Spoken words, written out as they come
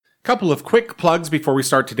Couple of quick plugs before we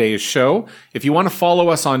start today's show. If you want to follow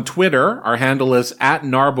us on Twitter, our handle is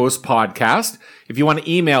 @NarbosPodcast. If you want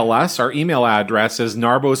to email us, our email address is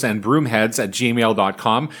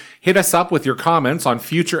narbosandbroomheads@gmail.com. Hit us up with your comments on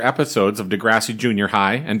future episodes of Degrassi Junior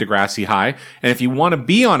High and Degrassi High. And if you want to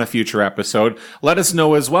be on a future episode, let us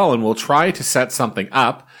know as well, and we'll try to set something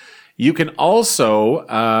up. You can also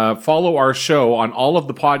follow our show on all of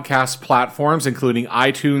the podcast platforms, including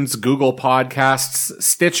iTunes, Google Podcasts,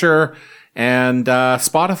 Stitcher, and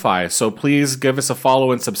Spotify. So please give us a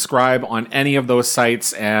follow and subscribe on any of those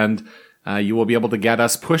sites, and you will be able to get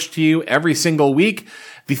us pushed to you every single week.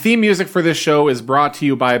 The theme music for this show is brought to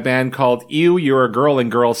you by a band called Ew, You're a Girl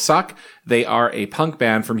and Girls Suck. They are a punk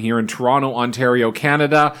band from here in Toronto, Ontario,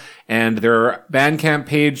 Canada, and their Bandcamp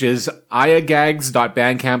page is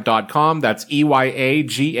eyagags.bandcamp.com. That's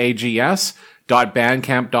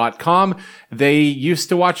EYAGAGS.bandcamp.com. They used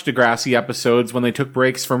to watch Degrassi episodes when they took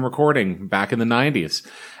breaks from recording back in the 90s.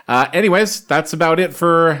 Anyways, that's about it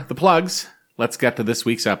for the plugs. Let's get to this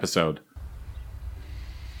week's episode.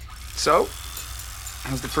 So,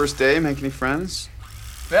 how's the first day? Make any friends?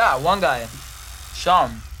 Yeah, one guy.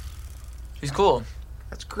 Sean. He's cool.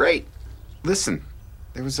 That's great. Listen,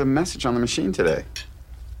 there was a message on the machine today.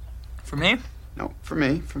 For me? No, for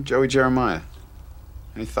me, from Joey Jeremiah.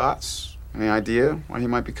 Any thoughts? Any idea why he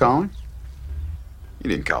might be calling? You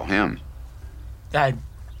didn't call him. Dad,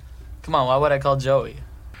 come on, why would I call Joey?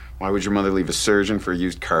 Why would your mother leave a surgeon for a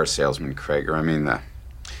used car salesman, Craig? Or, I mean, the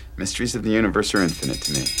mysteries of the universe are infinite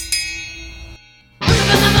to me.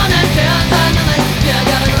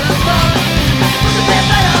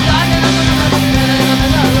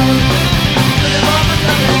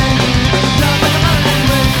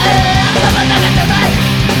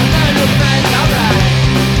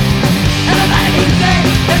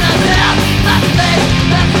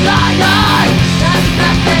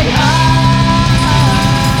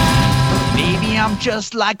 Maybe I'm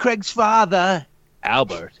just like Craig's father,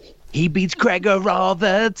 Albert. He beats Craig all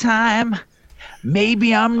the time.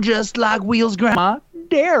 Maybe I'm just like Wheel's grandma,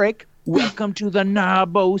 Derek. Welcome to the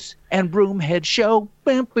Narbos and Broomhead show.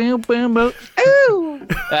 Boom, boom, boom, boom. Ooh.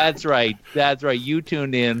 That's right. You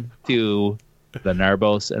tuned in to the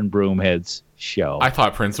Narbos and Broomheads show. I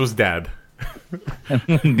thought Prince was dead.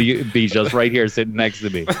 Bijo's right here sitting next to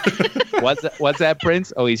me. What's that,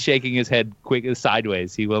 Prince? Oh, he's shaking his head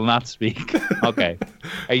sideways. He will not speak. Okay.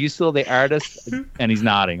 Are you still the artist? And he's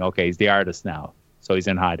nodding. Okay, he's the artist now. So he's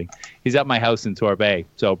in hiding. He's at my house in Torbay.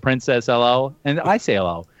 So Prince says hello, and I say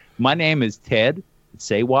hello. My name is Ted,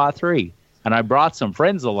 say Wah 3, and I brought some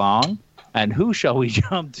friends along. And who shall we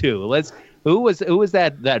jump to? Who was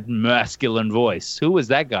that masculine voice? Who was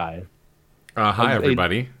that guy? Hi,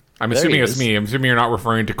 everybody. I'm assuming it's me. I'm assuming you're not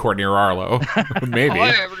referring to Courtney or Arlo. Maybe.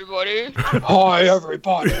 Hi, everybody. Hi,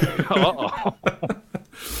 everybody. Uh-oh.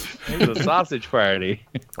 It's a sausage party.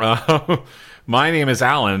 My name is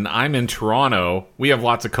Alan. I'm in Toronto. We have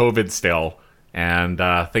lots of COVID still, and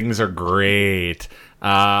things are great.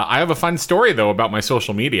 I have a fun story, though, about my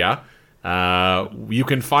social media. You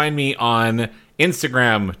can find me on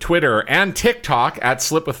Instagram, Twitter, and TikTok at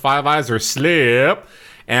Slip with 5 Eyes or Slip.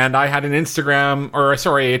 And I had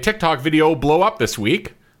a TikTok video blow up this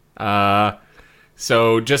week.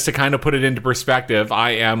 So just to kind of put it into perspective,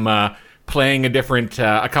 I am playing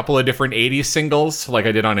a couple of different 80s singles like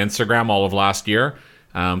I did on Instagram all of last year.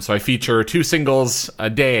 So I feature 2 singles a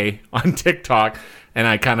day on TikTok, and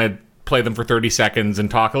I kind of play them for 30 seconds and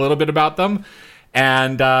talk a little bit about them.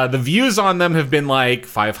 And the views on them have been like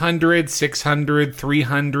 500, 600,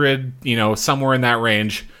 300, somewhere in that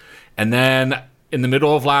range. And then in the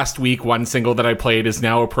middle of last week, one single that I played is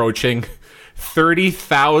now approaching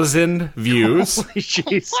 30,000 views. Holy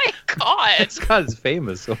jeez. Oh my God. This guy's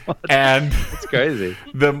famous so much. And it's crazy.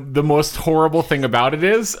 The most horrible thing about it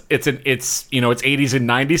is it's 80s and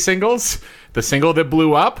 90s singles. The single that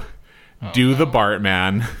blew up, Do the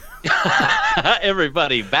Bartman.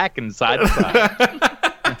 Everybody back inside.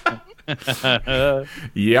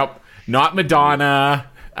 Yep. Not Madonna.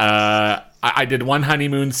 I did One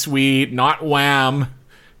Honeymoon Suite, not Wham,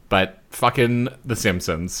 but fucking The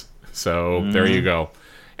Simpsons. So there you go.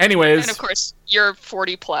 Anyways. And of course, you're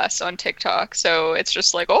 40 plus on TikTok, so it's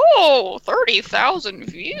just like, 30,000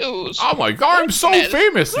 views. Oh my God, I'm so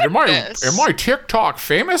famous. Am I TikTok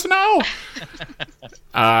famous now?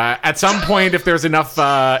 At some point, if there's enough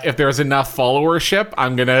followership,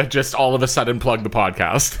 I'm gonna just all of a sudden plug the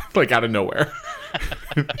podcast, like out of nowhere.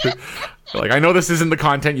 Like, I know this isn't the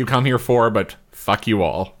content you come here for, but fuck you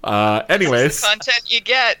all. Anyways. This is the content you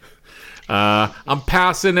get. I'm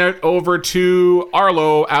passing it over to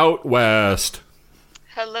Arlo out west.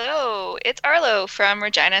 Hello, it's Arlo from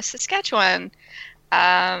Regina, Saskatchewan.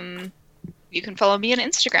 You can follow me on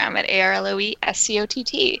Instagram at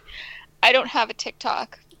ARLOESCOTT. I don't have a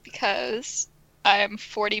TikTok because I'm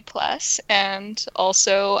 40 plus, and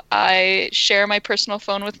also I share my personal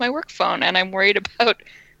phone with my work phone, and I'm worried about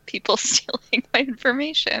people stealing my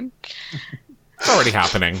information. It's already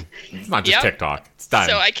happening. It's not just TikTok. It's done.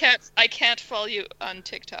 So I can't follow you on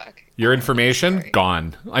TikTok. Your information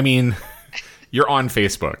gone. I mean, you're on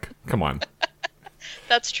Facebook. Come on.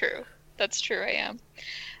 That's true. I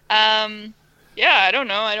am. Yeah, I don't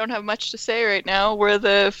know. I don't have much to say right now. We're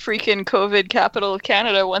the freaking COVID capital of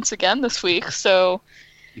Canada once again this week. So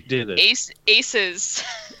You did it. Aces.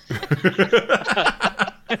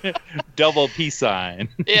 Double peace sign.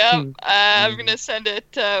 Yep. I'm gonna send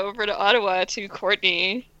it over to Ottawa to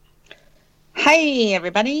Courtney. Hi,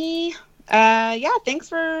 everybody. Thanks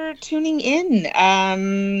for tuning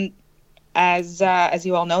in. As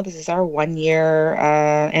you all know, this is our 1 year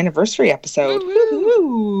anniversary episode.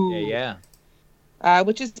 Woo-hoo. Yeah.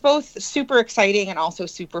 Which is both super exciting and also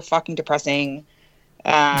super fucking depressing.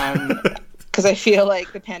 Because I feel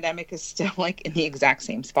like the pandemic is still like in the exact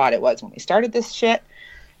same spot it was when we started this shit.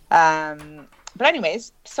 But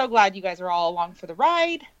anyways, so glad you guys are all along for the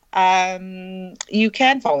ride. You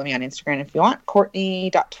can follow me on Instagram if you want,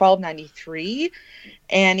 Courtney.1293.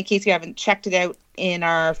 And in case you haven't checked it out in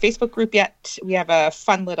our Facebook group yet, we have a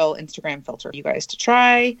fun little Instagram filter for you guys to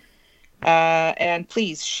try. And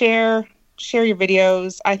please share your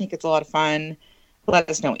videos. I think it's a lot of fun. Let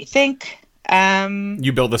us know what you think.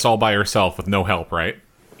 You built this all by yourself with no help, right?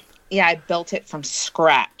 Yeah, I built it from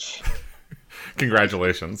scratch.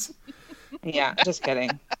 Congratulations. Yeah, just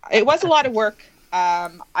kidding. It was a lot of work.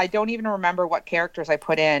 I don't even remember what characters I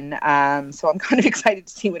put in. So I'm kind of excited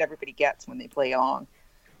to see what everybody gets when they play along.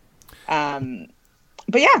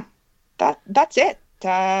 But yeah, that's it.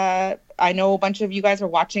 I know a bunch of you guys are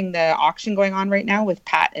watching the auction going on right now with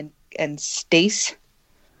Pat and Stace.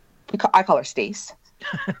 I call her Stace.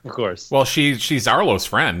 Of course. Well, she's Arlo's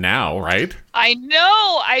friend now, right? I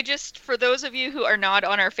know. For those of you who are not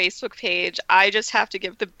on our Facebook page, I just have to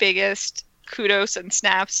give the biggest kudos and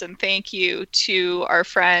snaps and thank you to our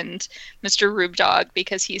friend, Mr. Rube Dog,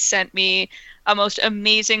 because he sent me a most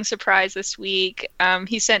amazing surprise this week.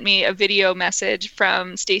 He sent me a video message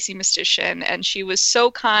from Stacy Mystician, and she was so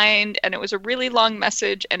kind, and it was a really long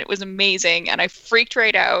message, and it was amazing, and I freaked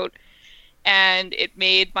right out. And it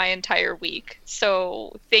made my entire week.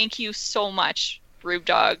 So thank you so much, Rube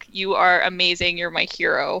Dog. You are amazing. You're my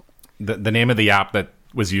hero. The name of the app that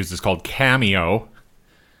was used is called Cameo.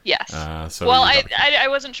 Yes. Well, I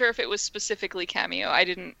wasn't sure if it was specifically Cameo. I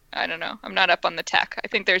don't know. I'm not up on the tech. I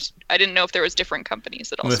didn't know if there was different companies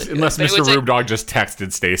that also unless Mr. Rube Dog just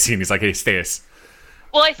texted Stacy and he's like, "Hey, Stace."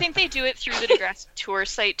 Well, I think they do it through the Degrassi Tour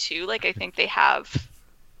site too. Like, I think they have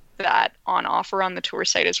that on offer on the tour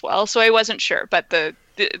site as well. So I wasn't sure, but the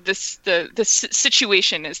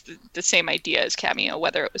situation is the same idea as Cameo,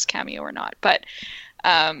 whether it was Cameo or not. But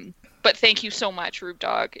thank you so much, Rube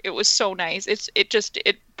Dog. It was so nice.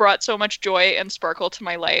 It brought so much joy and sparkle to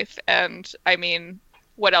my life. And I mean,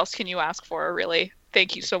 what else can you ask for, really?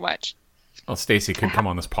 Thank you so much. Well, Stacy could come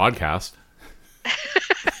on this podcast.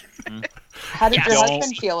 How did your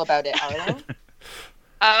husband feel about it, Arlo?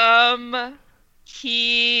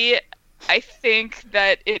 I think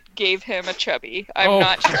that it gave him a chubby. I'm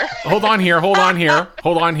not sure. Hold on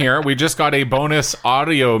here. We just got a bonus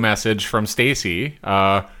audio message from Stacy.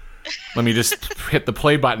 Let me just hit the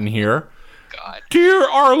play button here. God. Dear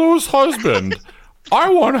Arlo's husband,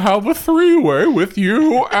 I want to have a three-way with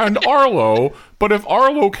you and Arlo, but if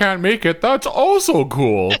Arlo can't make it, that's also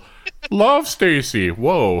cool. Love, Stacy.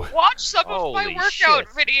 Whoa. Watch some of my workout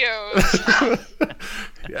videos.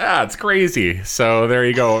 Yeah, it's crazy. So there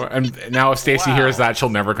you go. And now if Stacy hears that, she'll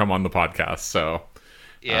never come on the podcast. So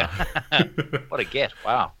yeah. What a get.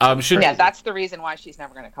 Wow. That's the reason why she's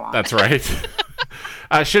never going to come on. That's right.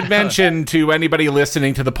 Should mention to anybody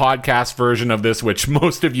listening to the podcast version of this, which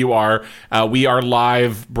most of you are, we are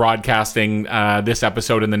live broadcasting this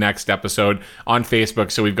episode and the next episode on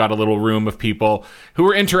Facebook. So we've got a little room of people who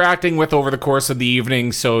we're interacting with over the course of the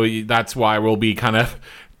evening. So that's why we'll be kind of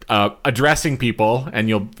addressing people, and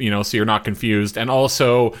so you're not confused. And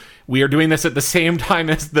also, we are doing this at the same time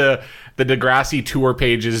as the Degrassi Tour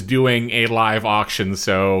page is doing a live auction.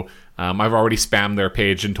 So I've already spammed their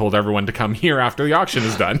page and told everyone to come here after the auction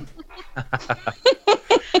is done.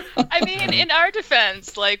 I mean, in our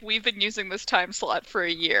defense, we've been using this time slot for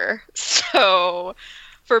a year. So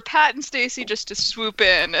for Pat and Stacy just to swoop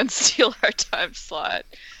in and steal our time slot.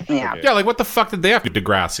 Yeah. Yeah, what the fuck did they have to do,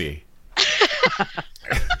 Degrassi?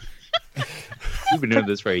 We've been doing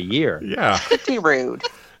this for a year. Yeah. Pretty rude.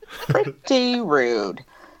 Pretty rude.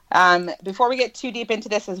 Before we get too deep into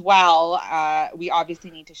this as well, we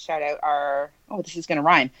obviously need to shout out this is going to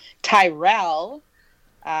rhyme. Tyrell,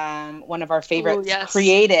 one of our favorites,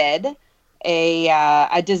 created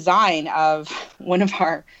a design of one of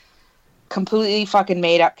our completely fucking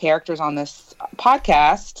made up characters on this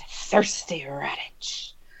podcast, Thirsty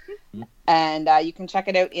Redditch. And you can check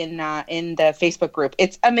it out in the Facebook group.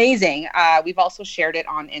 It's amazing. We've also shared it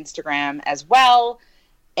on Instagram as well.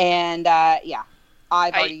 And I've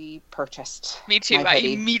already purchased. Me too. I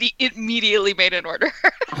immediately made an order.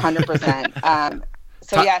 100%.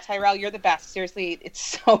 Tyrell, you're the best. Seriously,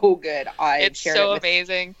 it's so good. It's so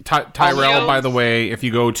amazing. Tyrell, by the way, if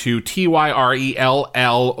you go to TyrelLougheed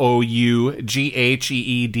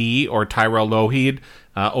or Tyrell Lougheed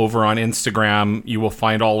over on Instagram, you will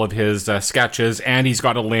find all of his sketches, and he's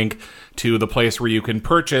got a link to the place where you can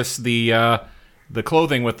purchase the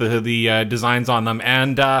clothing with the designs on them.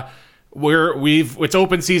 And it's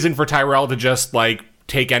open season for Tyrell to just like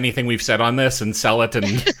take anything we've said on this and sell it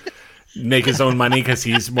and make his own money because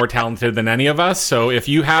he's more talented than any of us. So if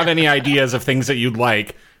you have any ideas of things that you'd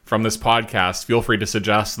like from this podcast, feel free to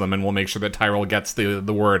suggest them, and we'll make sure that Tyrell gets the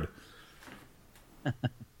word.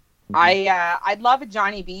 I'd love a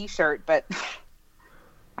Johnny B shirt, but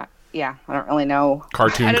I don't really know.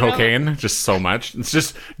 Cartoon cocaine, just so much. It's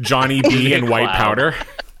just Johnny B and white powder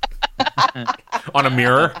on a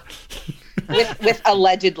mirror. With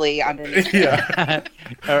allegedly underneath. Yeah.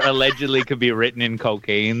 Or allegedly could be written in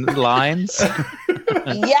cocaine lines.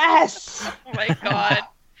 Yes. Oh my God.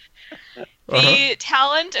 The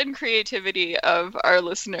talent and creativity of our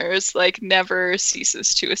listeners never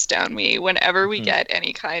ceases to astound me. Whenever we get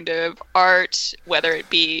any kind of art, whether it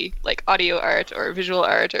be audio art or visual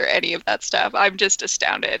art or any of that stuff, I'm just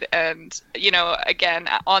astounded. And, again,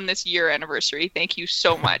 on this year anniversary, thank you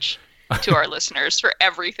so much to our listeners for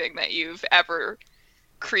everything that you've ever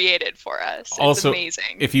created for us. It's also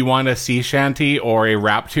amazing. If you want a sea shanty or a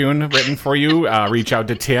rap tune written for you, reach out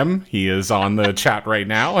to Tim. He is on the chat right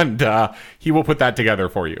now, and he will put that together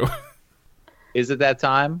for you. Is it that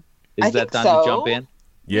time? I that think time so. to jump in?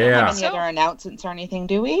 Yeah. We don't have any other announcements or anything,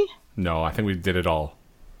 do we? No, I think we did it all.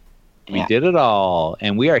 We did it all,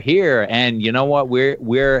 and we are here. And you know what?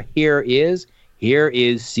 Here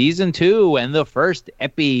is season 2 and the first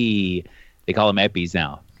epi. They call them epis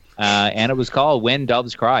now. And it was called When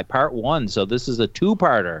Doves Cry, Part 1. So this is a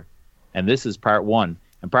 2-parter, and this is Part 1.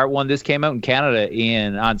 And Part 1, this came out in Canada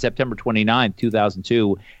on September 29th,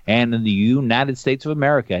 2002, and in the United States of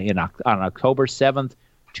America on October 7th,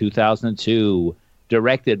 2002,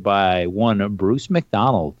 directed by one Bruce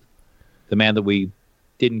McDonald, the man that we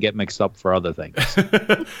didn't get mixed up for other things.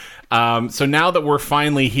 So now that we're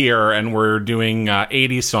finally here and we're doing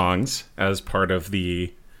 80 songs as part of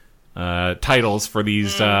the titles for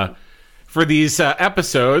these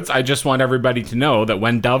episodes, I just want everybody to know that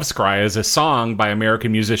When Doves Cry is a song by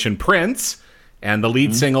American musician Prince, and the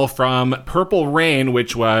lead single from Purple Rain,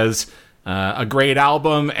 which was a great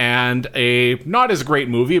album and a not as great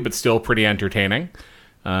movie, but still pretty entertaining.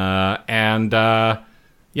 It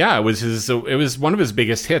was one of his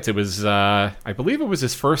biggest hits. It was, I believe it was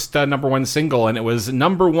his first number 1 single, and it was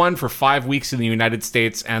number 1 for 5 weeks in the United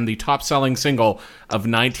States and the top-selling single of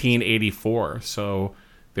 1984. So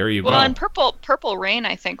there you go. Well, and Purple Rain,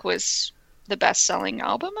 I think, was the best-selling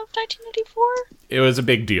album of 1984. It was a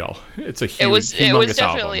big deal. It's a huge, it was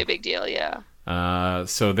definitely album. A big deal, yeah.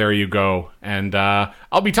 So there you go. And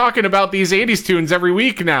I'll be talking about these 80s tunes every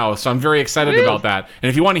week now, so I'm very excited about that. And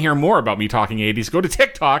if you want to hear more about me talking 80s, go to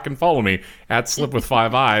TikTok and follow me at Slip with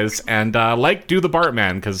 5 Eyes, and Do the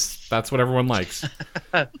Bartman, because that's what everyone likes.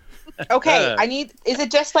 Okay, is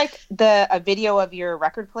it just a video of your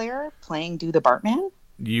record player playing Do the Bartman?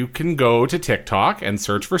 You can go to TikTok and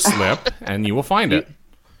search for Slip, and you will find it.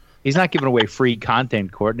 He's not giving away free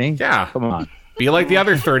content, Courtney. Yeah. Come on. Be like the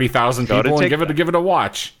other 30,000 people and give it a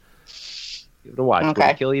watch. Give it a watch. Okay.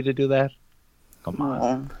 Would it kill you to do that? Come on.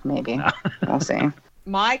 Well, maybe. We'll see.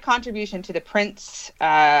 My contribution to the Prince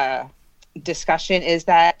discussion is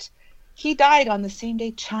that he died on the same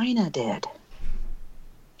day China did.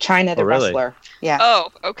 China, the wrestler. Yeah. Oh,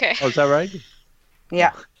 okay. Oh, is that right?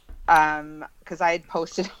 Yeah. Because I had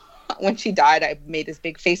posted when she died, I made this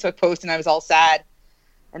big Facebook post and I was all sad.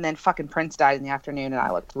 And then fucking Prince died in the afternoon, and I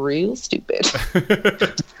looked real stupid.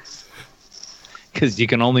 Because you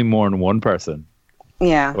can only mourn one person.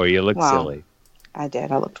 Yeah. Or you look silly. I did.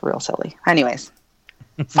 I looked real silly. Anyways,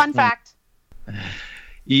 fun fact.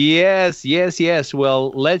 Yes.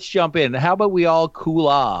 Well, let's jump in. How about we all cool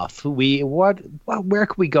off? Where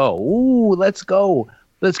can we go? Ooh, let's go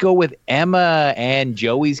Let's go with Emma and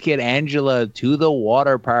Joey's kid Angela to the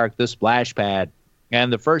water park, the splash pad.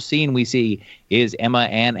 And the first scene we see is Emma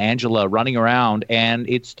and Angela running around, and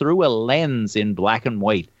it's through a lens in black and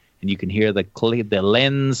white. And you can hear the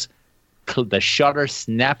lens, the shutter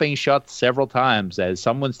snapping shut several times as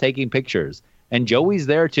someone's taking pictures. And Joey's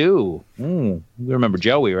there too. You remember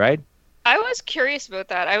Joey, right? I was curious about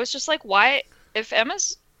that. I was just like, why, if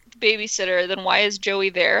Emma's the babysitter, then why is Joey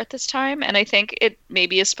there at this time? And I think it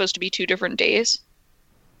maybe is supposed to be 2 different days.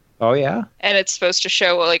 Oh, yeah? And it's supposed to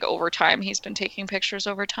show, like, over time, he's been taking pictures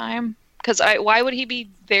over time. Because why would he be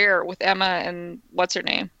there with Emma and what's her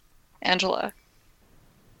name? Angela.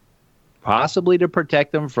 Possibly to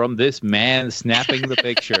protect them from this man snapping the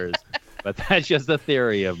pictures. But that's just a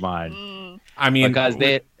theory of mine. I mean, because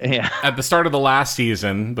at the start of the last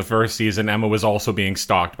season, the first season, Emma was also being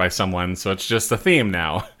stalked by someone, so it's just a theme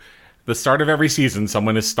now. The start of every season,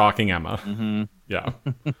 someone is stalking Emma. Mm-hmm. Yeah.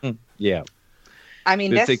 Yeah. I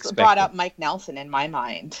mean, this brought up Mike Nelson in my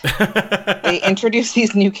mind. They introduced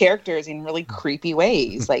these new characters in really creepy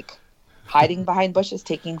ways, like hiding behind bushes,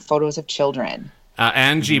 taking photos of children.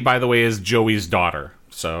 Angie, by the way, is Joey's daughter.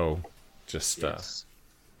 So, just... Yes.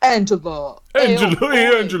 Angela.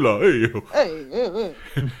 Angela. Hey.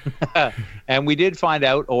 And we did find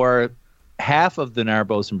out, or half of the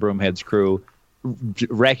Narbos and Broomheads crew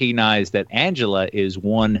recognized that Angela is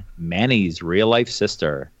one Manny's real-life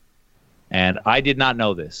sister. And I did not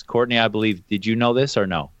know this. Courtney, I believe, did you know this or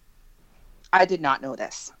no? I did not know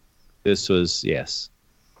this. This was, yes.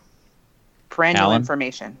 Brand new Alan?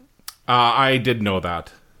 information. I did know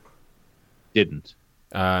that. Didn't.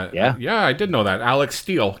 Yeah, I did know that. Alex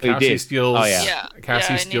Steele, Cassie Steele's,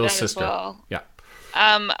 Cassie Steele's sister. Well. Yeah.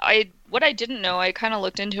 What I didn't know, I kind of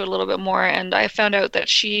looked into it a little bit more, and I found out that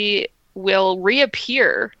she will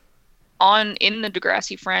reappear in the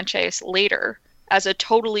Degrassi franchise later as a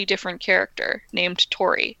totally different character named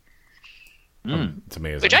Tori. It's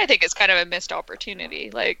amazing. Which I think is kind of a missed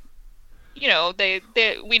opportunity. Like, you know,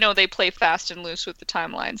 we know they play fast and loose with the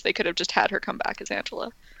timelines. They could have just had her come back as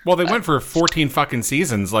Angela. Well, they went for 14 fucking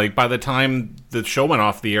seasons. Like, by the time the show went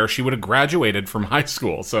off the air, she would have graduated from high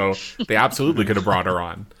school. So they absolutely could have brought her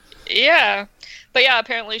on. Yeah. But yeah,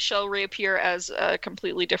 apparently she'll reappear as a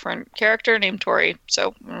completely different character named Tori.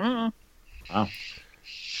 So, Wow.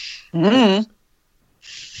 Mm-hmm.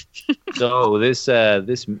 So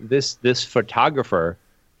this photographer,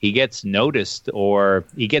 he gets noticed, or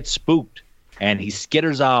he gets spooked, and he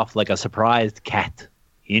skitters off like a surprised cat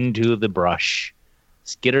into the brush.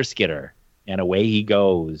 Skitter, skitter, and away he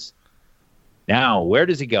goes. Now, where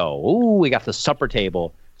does he go? Ooh, we got the supper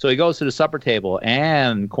table. So he goes to the supper table,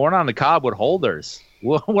 and corn on the cob with holders.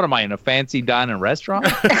 What am I, in a fancy dining restaurant?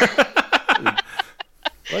 Look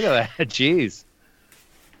at that. Jeez.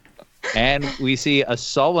 And we see a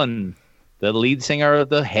Sullen, the lead singer of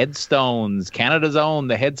the Headstones, Canada's own,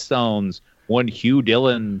 the Headstones, one Hugh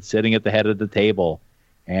Dillon sitting at the head of the table.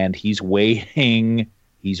 And he's waiting.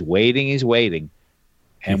 He's waiting.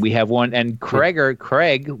 And we have one, and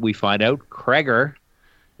Craig, we find out, Craigor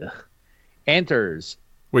enters.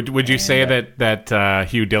 Would you say that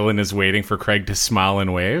Hugh Dillon is waiting for Craig to smile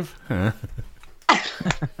and wave? Huh?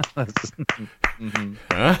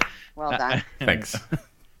 Huh? Well done. Thanks.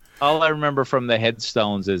 All I remember from the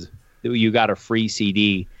Headstones is you got a free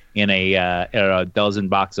CD in a dozen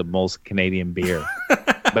box of most Canadian beer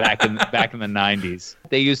back in the 90s.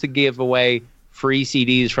 They used to give away free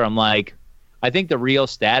CDs from, like, I think the Real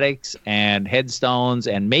Statics and Headstones,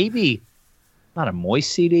 and maybe not a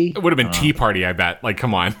Moist CD. It would have been Tea Party, I bet. Like,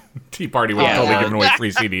 come on. Tea Party would have totally given away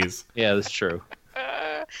free CDs. Yeah, that's true.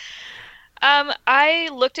 I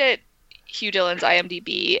looked at Hugh Dillon's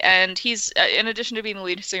IMDb, and he's, in addition to being the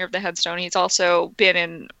lead singer of the Headstone, he's also been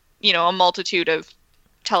in, a multitude of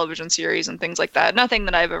television series and things like that. Nothing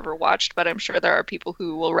that I've ever watched, but I'm sure there are people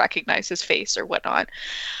who will recognize his face or whatnot.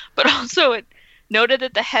 But also it noted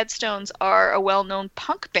that the Headstones are a well-known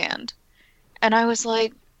punk band. And I was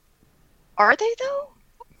like, are they though?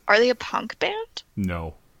 Are they a punk band?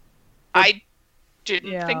 No. I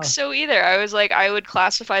didn't think so either. I was like, I would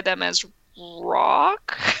classify them as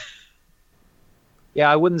rock. Yeah,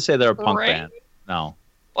 I wouldn't say they're a punk band. No.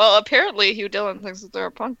 Well, apparently Hugh Dillon thinks that they're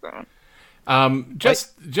a punk band.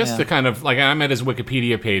 Just to kind of, like, I'm at his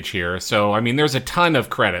Wikipedia page here. So, I mean, there's a ton of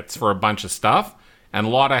credits for a bunch of stuff, and a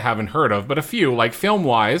lot I haven't heard of, but a few, like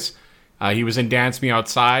film-wise, he was in Dance Me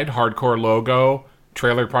Outside, Hardcore Logo,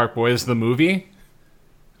 Trailer Park Boys, the movie.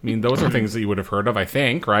 I mean, those are things that you would have heard of, I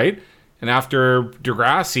think, right? And after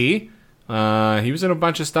Degrassi, he was in a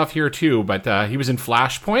bunch of stuff here, too, but he was in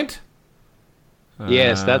Flashpoint.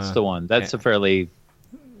 Yes, that's the one. That's a fairly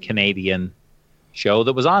Canadian show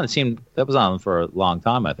that was on. It seemed that was on for a long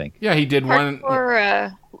time, I think. Yeah, he did one.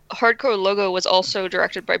 Hardcore Logo was also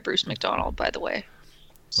directed by Bruce McDonald, by the way.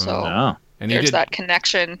 So Oh. And there's that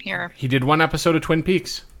connection here. He did one episode of Twin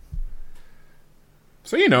Peaks.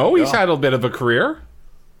 So, he's had a bit of a career.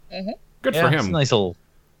 Good for It's him. a nice little.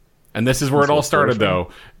 And this is where it all little story started, for him.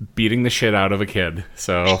 though. Beating the shit out of a kid.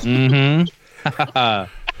 So, Mm-hmm.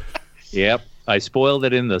 Yep. I spoiled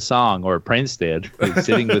it in the song, or Prince did. He's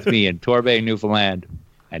sitting with me in Torbay, Newfoundland,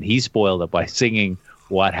 and he spoiled it by singing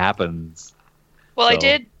 "What Happens." Well,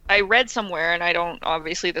 So- I read somewhere, and I don't,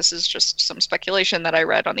 obviously this is just some speculation that I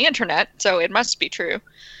read on the internet, so it must be true,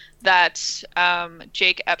 that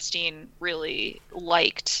Jake Epstein really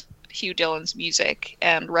liked Hugh Dillon's music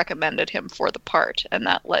and recommended him for the part, and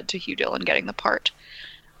that led to Hugh Dillon getting the part.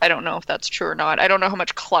 I don't know if that's true or not. I don't know how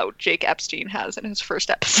much clout Jake Epstein has in his first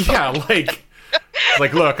episode. yeah,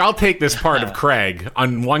 like, look, I'll take this part of Craig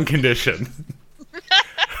on one condition.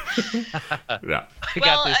 Yeah.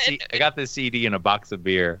 I got this CD and a box of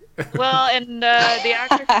beer. Well, and the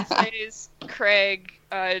actor who plays Craig,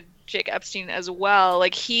 Jake Epstein as well,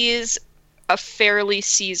 like he's a fairly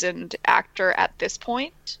seasoned actor at this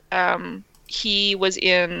point. He was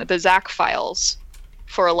in the Zach Files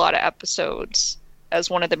for a lot of episodes as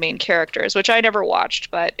one of the main characters, which I never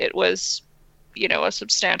watched, but it was, a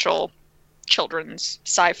substantial children's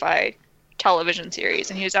sci-fi television series.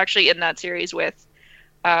 And he was actually in that series with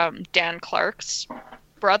Dan Clark's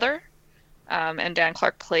brother, and Dan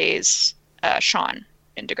Clark plays Sean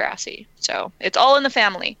in Degrassi. So it's all in the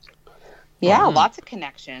family. Yeah, lots of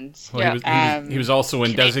connections. Well, Yeah. he was also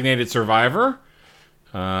in Designated Survivor,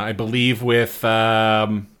 I believe, with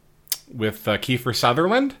Kiefer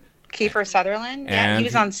Sutherland. Kiefer Sutherland. Yeah, And he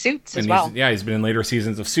was on Suits as And well. he's been in later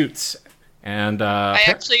seasons of Suits. And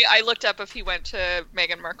I looked up if he went to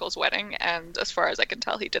Meghan Markle's wedding, and as far as I can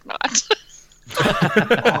tell, he did not.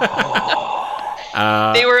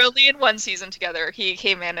 They were only in one season together. He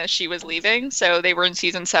came in as she was leaving, so they were in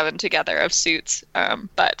season 7 together of Suits.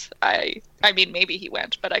 But I mean, maybe he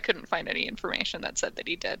went, but I couldn't find any information that said that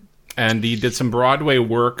he did. And he did some Broadway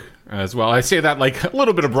work as well. I say that like a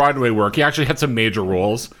little bit of Broadway work. He actually had some major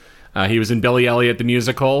roles. He was in Billy Elliot the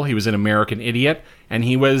Musical. He was in American Idiot. And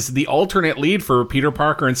he was the alternate lead for Peter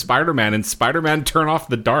Parker and Spider-Man in Spider-Man Turn Off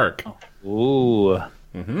the Dark. Ooh.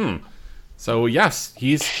 So, yes,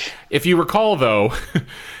 if you recall, though,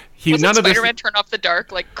 Was Spider-Man Turn Off the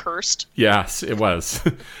Dark, like, cursed? Yes, it was.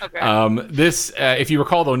 Okay. If you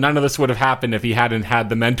recall, though, none of this would have happened if he hadn't had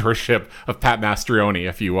the mentorship of Pat Mastrioni,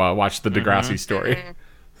 if you watched the Degrassi story.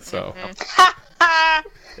 So,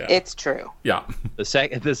 It's true. yeah. The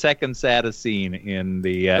second saddest scene in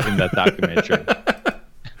that documentary.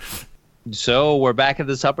 So we're back at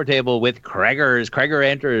the supper table with Craigers. Craiger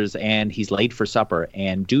enters and he's late for supper.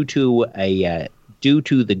 And due to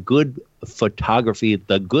the good photography,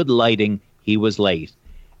 the good lighting, he was late.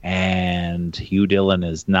 And Hugh Dillon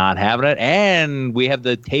is not having it. And we have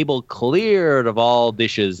the table cleared of all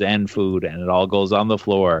dishes and food, and it all goes on the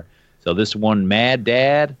floor. So this one, mad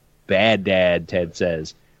dad, bad dad, Ted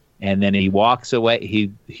says. And then he walks away.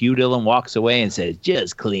 Hugh Dillon walks away and says,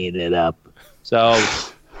 "Just clean it up." So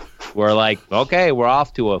we're like, okay, we're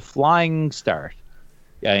off to a flying start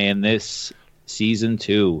in this season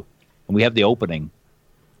 2. And we have the opening.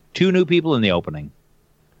 2 new people in the opening.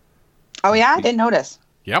 Oh yeah, I didn't notice.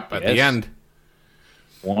 Yep, at Yes. the end.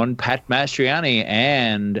 One, Pat Mastriani,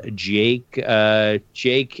 and Jake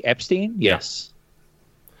Epstein. Yes.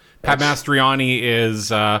 Pat Mastriani is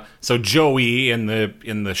so Joey in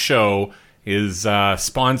the show is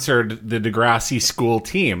sponsored the Degrassi school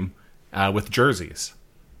team with jerseys,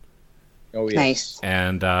 Oh yeah. Nice.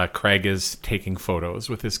 and Craig is taking photos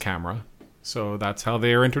with his camera. So that's how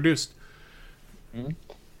they are introduced.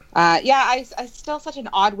 I still such an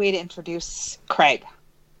odd way to introduce Craig.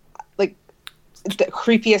 Like the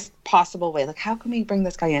creepiest possible way. Like, how can we bring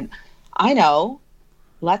this guy in? I know.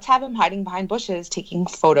 Let's have him hiding behind bushes taking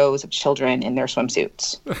photos of children in their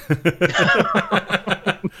swimsuits.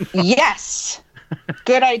 Yes.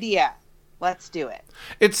 Good idea. Let's do it.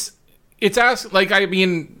 It's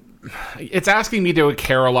asking me to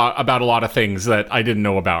care a lot about a lot of things that I didn't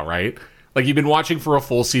know about, right? Like, you've been watching for a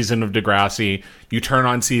full season of Degrassi, you turn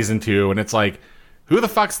on season 2, and it's like, who the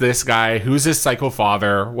fuck's this guy? Who's this psycho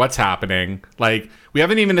father? What's happening? Like, we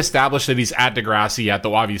haven't even established that he's at Degrassi yet,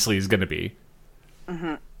 though obviously he's going to be.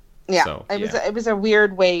 Yeah. So, It was a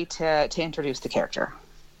weird way to introduce the character.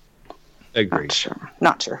 Agreed.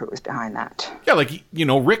 Not sure who was behind that. Yeah, like,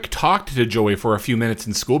 Rick talked to Joey for a few minutes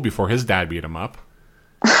in school before his dad beat him up.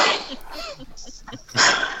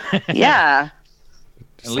 Yeah.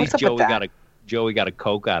 At least What's up with that? Joey got a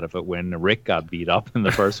Coke out of it when Rick got beat up in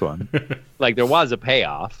the first one. Like, there was a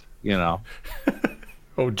payoff, you know.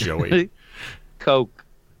 Oh, Joey. Coke.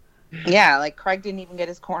 Yeah, like Craig didn't even get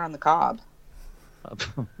his corn on the cob.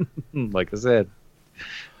 Like I said,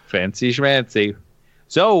 fancy schmancy.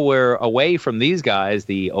 So we're away from these guys.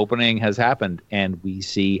 The opening has happened, and we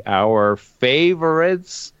see our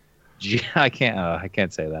favorites. I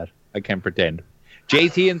can't say that. I can't pretend.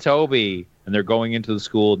 JT and Toby, and they're going into the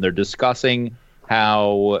school, and they're discussing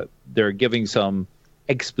how they're giving some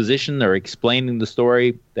exposition. They're explaining the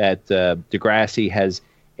story that Degrassi has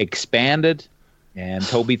expanded, and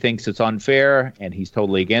Toby thinks it's unfair, and he's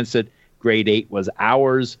totally against it. Grade 8 was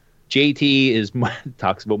ours. JT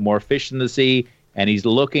talks about more fish in the sea, and he's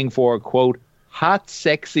looking for, quote, hot,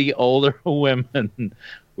 sexy older women,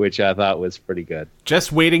 which I thought was pretty good.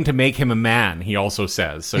 Just waiting to make him a man, he also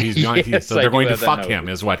says. So he's not, Yes, so they're going to fuck note. him,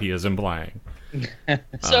 is what he is implying.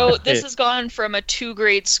 So this has gone from a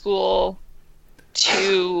 2-grade school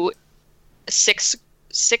to six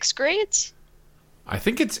grades?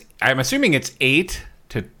 I'm assuming it's 8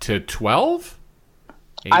 to 12?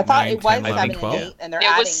 I thought it was 7 and 12? 8, and they're It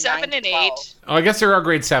adding was 7 9 and to 8. 12. Oh, I guess there are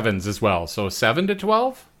grade 7s as well. So 7 to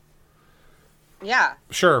 12? Yeah,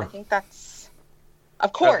 I Sure. think that's,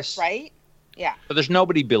 of course, right? Yeah. But there's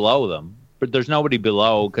nobody below them. But there's nobody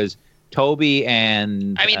below because Toby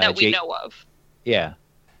and I mean, that we know of. Yeah.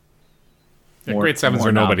 Yeah, More- grade 7s more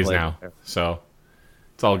are nobody's non-players now. there. So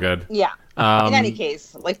it's all good. Yeah. In any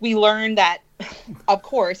case, like we learned that, of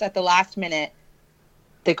course, at the last minute,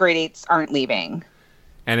 the grade 8s aren't leaving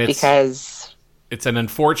And it's because it's an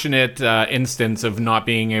unfortunate instance of not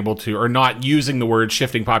being able to, or not using the word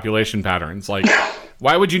shifting population patterns. Like,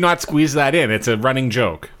 why would you not squeeze that in? It's a running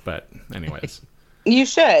joke. But anyways. you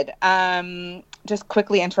should. Just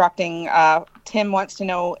quickly interrupting, Tim wants to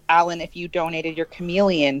know, Alan, if you donated your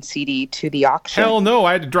Chameleon CD to the auction. Hell no,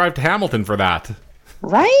 I had to drive to Hamilton for that.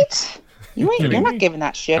 Right? You're kidding not me? giving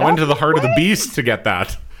that shit I went up. to the heart of the beast to get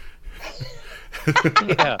that.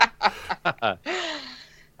 Yeah.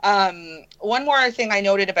 One more thing I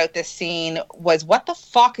noted about this scene was, what the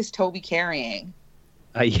fuck is Toby carrying?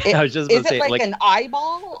 Yeah, I was just Is about to it say, like an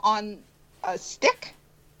eyeball on a stick?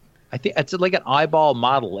 I think it's like an eyeball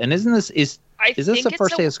model. And isn't this Is this think the it's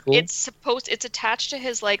first day of school? It's attached to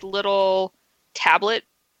his like little tablet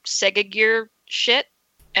Sega Gear shit,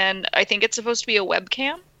 and I think it's supposed to be a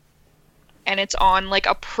webcam, and it's on like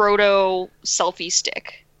a proto selfie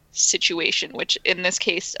stick situation, which in this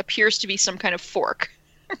case appears to be some kind of fork.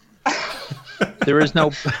 There is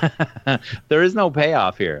no there is no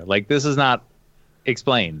payoff here. Like, this is not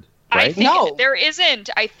explained, I right? think No. there isn't.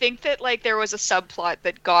 I think that like there was a subplot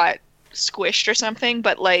that got squished or something,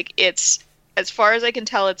 but like it's, as far as I can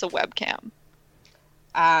tell, it's a webcam.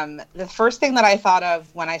 The first thing that I thought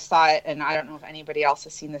of when I saw it, and I don't know if anybody else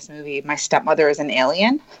has seen this movie, my stepmother is an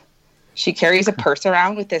alien. She carries a purse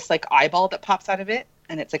around with this like eyeball that pops out of it,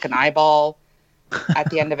 and it's like an eyeball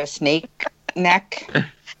at the end of a snake neck.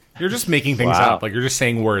 You're just making things Wow. up. Like, you're just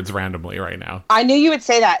saying words randomly right now. I knew you would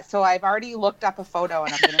say that, so I've already looked up a photo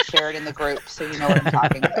and I'm going to share it in the group so you know what I'm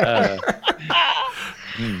talking about.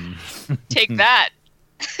 Take that.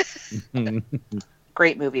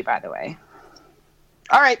 Great movie, by the way.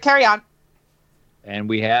 All right, carry on. And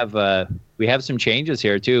we have some changes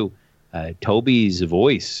here too. Toby's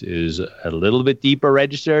voice is a little bit deeper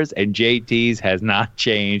registers, and JT's has not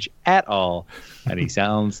changed at all, and he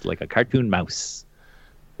sounds like a cartoon mouse.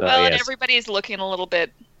 So, Well, and yes. everybody's looking a little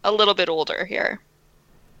bit older here.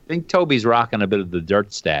 I think Toby's rocking a bit of the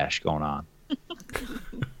dirt stash going on.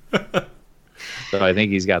 So I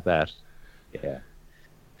think he's got that. Yeah.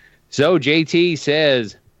 So JT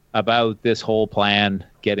says about this whole plan,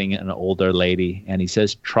 getting an older lady, and he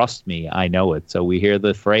says, "Trust me, I know it." So we hear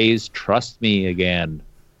the phrase "trust me" again,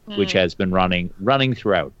 which has been running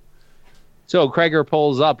throughout. So Kreger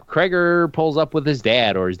pulls up with his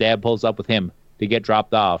dad, or his dad pulls up with him to get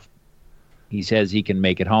dropped off. He says he can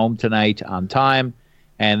make it home tonight on time.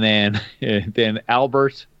 And then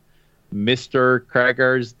Albert, Mr.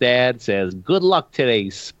 Kreger's dad, says, "Good luck today,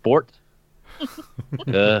 sport."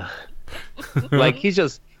 Like, he's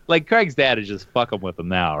just, like, Craig's dad is just fucking with him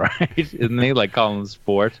now, right? Isn't he, like, calling him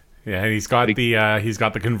sport? Yeah, and he's got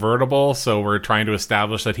the convertible, so we're trying to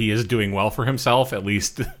establish that he is doing well for himself, at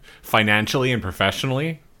least financially and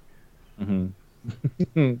professionally.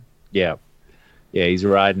 Mm-hmm. Yeah, he's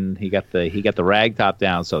riding. He got the rag top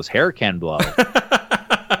down, so his hair can blow.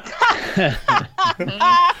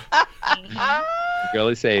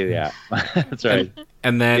 Girlie say, yeah, that's right.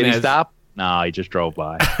 And then Did he stop? No, he just drove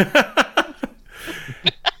by.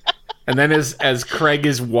 And then as Craig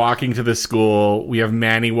is walking to the school, we have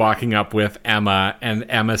Manny walking up with Emma, and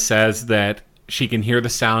Emma says that she can hear the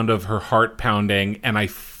sound of her heart pounding, and I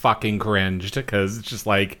fucking cringed because it's just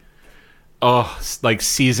like, like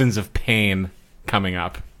seasons of pain coming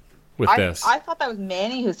up with this. I thought that was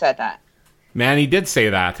Manny who said that. Manny did say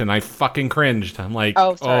that, and I fucking cringed. I'm like,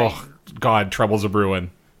 sorry. oh God, troubles are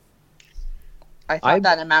brewing. I thought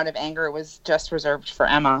that amount of anger was just reserved for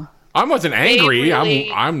Emma. I wasn't angry. Really...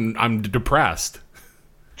 I'm depressed.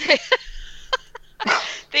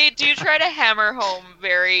 They do try to hammer home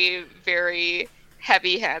very, very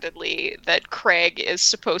heavy-handedly that Craig is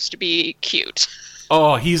supposed to be cute.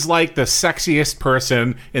 Oh, he's like the sexiest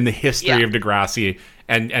person in the history of Degrassi,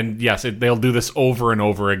 and yes, they'll do this over and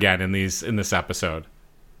over again in this episode.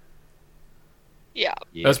 Yeah,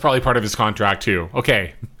 that's probably part of his contract too.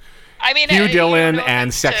 Okay, I mean, Hugh Dillon and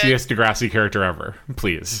sexiest Degrassi character ever,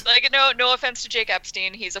 please. Like, no offense to Jake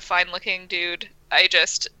Epstein, he's a fine-looking dude. I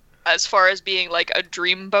just, as far as being like a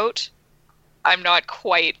dreamboat, I'm not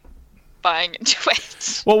quite buying into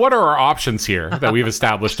it. Well, what are our options here that we've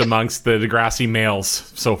established amongst the Degrassi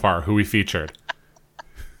males so far who we featured?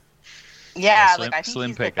 Yeah, like I think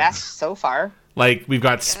he's picking. the best so far. Like, we've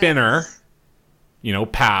got Spinner,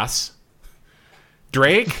 pass.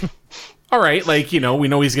 Drake, all right, like, we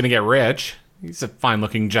know he's going to get rich. He's a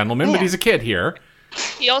fine-looking gentleman, but he's a kid here.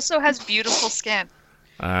 He also has beautiful skin.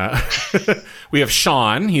 We have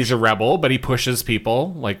Sean. He's a rebel, but he pushes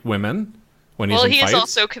people like women when he's in he fights. is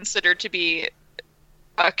also considered to be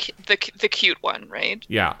the cute one, right?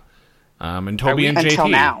 Yeah. And Toby and JT. Until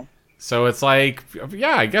now. So it's like,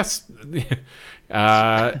 yeah, I guess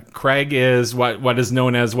Craig is what is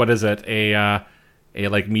known as, what is it? A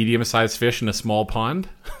like medium-sized fish in a small pond?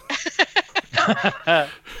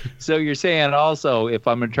 So you're saying also, if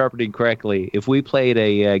I'm interpreting correctly, if we played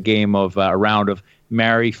a game of a round of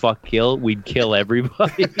marry, fuck, kill, we'd kill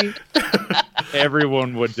everybody.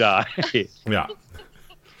 Everyone would die. Yeah.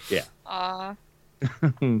 Yeah. I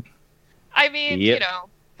mean,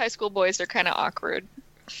 high school boys are kind of awkward,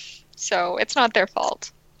 so it's not their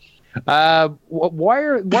fault. Why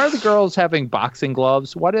are the girls having boxing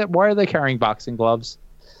gloves? Why are they carrying boxing gloves?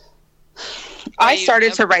 I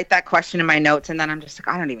started to write that question in my notes, and then I'm just like,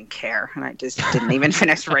 I don't even care, and I just didn't even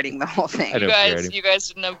finish writing the whole thing. You guys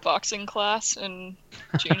didn't have boxing class in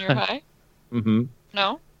junior high? Mm-hmm.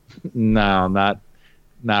 No? No,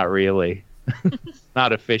 not really.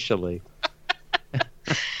 Not officially.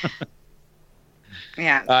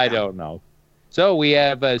 Yeah. I don't know. So we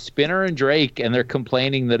have Spinner and Drake, and they're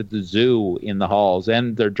complaining that it's a zoo in the halls,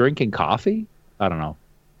 and they're drinking coffee? I don't know.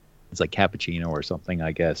 It's like cappuccino or something,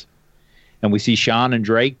 I guess. And we see Sean and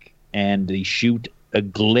Drake, and they shoot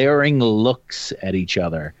glaring looks at each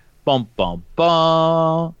other. Bum, bum,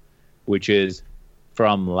 bum. Which is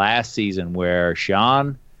from last season where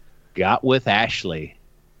Sean got with Ashley.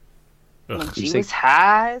 When she was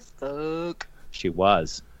high as fuck. She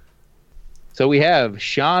was. So we have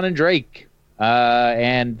Sean and Drake.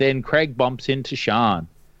 And then Craig bumps into Sean.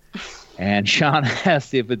 And Sean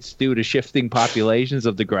asks if it's due to shifting populations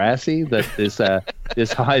of Degrassi that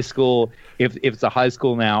this high school, if it's a high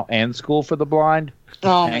school now and school for the blind.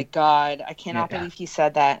 Oh my God. I cannot believe he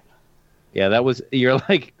said that. Yeah, you're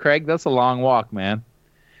like, Craig, that's a long walk, man.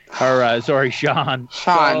 Or, sorry, Sean.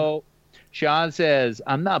 So, Sean says,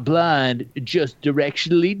 I'm not blind, just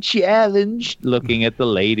directionally challenged, looking at the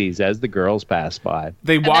ladies as the girls pass by.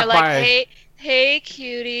 They walk by. Like, hey,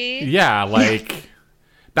 cutie. Yeah, like,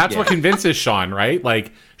 that's what convinces Sean, right?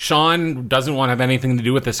 Like, Sean doesn't want to have anything to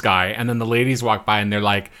do with this guy, and then the ladies walk by and they're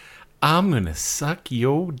like, I'm going to suck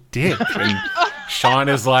your dick. And Sean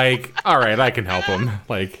is like, all right, I can help him.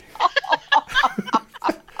 Like,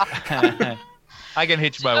 I can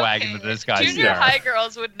hitch my wagon to this guy's Junior high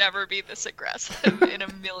girls would never be this aggressive in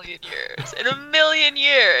a million years. In a million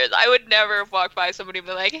years. I would never walk by somebody and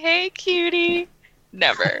be like, hey, cutie.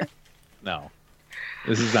 Never. No.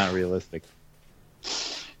 This is not realistic.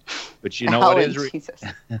 But you know what is Jesus.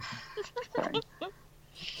 Sorry.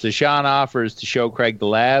 So Sean offers to show Craig the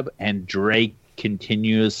lab, and Drake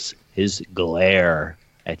continues his glare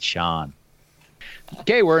at Sean.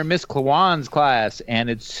 Okay, we're in Miss Klawan's class,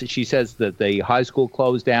 and she says that the high school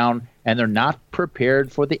closed down, and they're not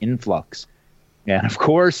prepared for the influx. And of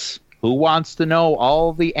course, who wants to know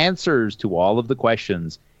all the answers to all of the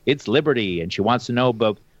questions? It's Liberty, and she wants to know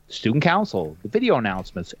about the student council, the video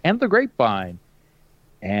announcements, and the grapevine.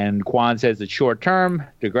 And Quan says that short term,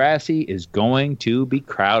 Degrassi is going to be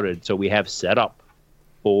crowded. So we have set up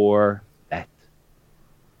for that.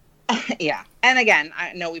 Yeah. And again,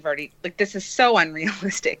 I know we've already, like, this is so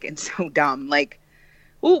unrealistic and so dumb. Like,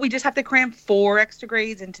 ooh, we just have to cram 4 extra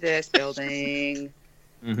grades into this building.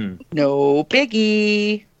 Mm-hmm. No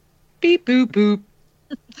biggie. Beep, boop, boop.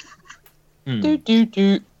 Doot, doot,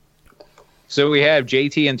 doot. So we have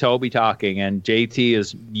JT and Toby talking, and JT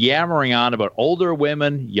is yammering on about older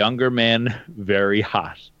women, younger men, very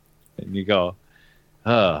hot. And you go,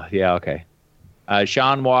 oh, yeah, okay.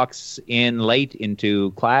 Sean walks in late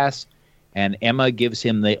into class, and Emma gives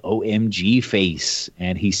him the OMG face,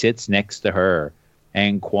 and he sits next to her.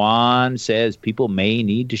 And Quan says people may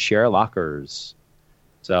need to share lockers.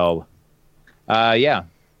 So, yeah.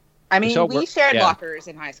 I mean, So we shared yeah. lockers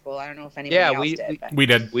in high school. I don't know if anybody else did. But. We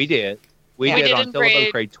did. We did. We Yeah. did We did in until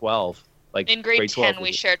about grade 12. Like In grade 10, 12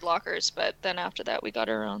 we shared lockers, but then after that, we got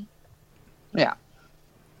our own. Yeah.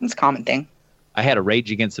 It's a common thing. I had a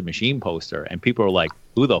Rage Against the Machine poster, and people were like,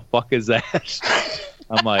 "Who the fuck is that?"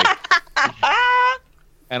 I'm like,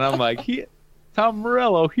 Tom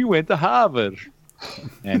Morello, he went to Harvard,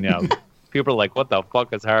 and people are like, "What the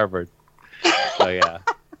fuck is Harvard?" So yeah,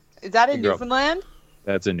 Is that in Good girl. Newfoundland?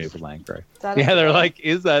 that's in Newfoundland, correct? Is that Yeah, in- they're like,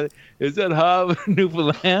 "Is that Harvard,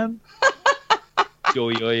 Newfoundland?" Yo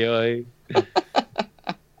yo yo.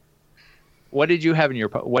 What did you have in your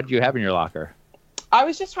locker? I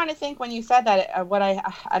was just trying to think when you said that,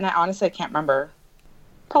 and I honestly can't remember.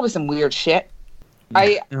 Probably some weird shit.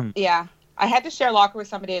 I had to share a locker with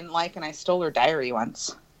somebody I didn't like, and I stole her diary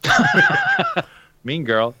once. Mean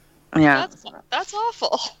girl. Yeah. That's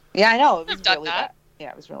awful. Yeah, I know. It was I've done really that. bad. Yeah,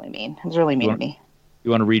 it was really mean. It was really mean to me.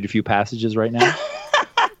 You want to read a few passages right now?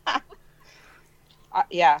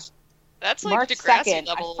 Yeah. That's like March Degrassi 2nd.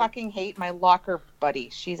 level. I fucking hate my locker buddy.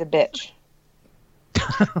 She's a bitch.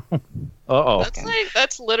 Uh-oh.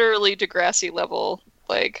 That's literally Degrassi level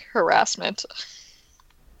like harassment.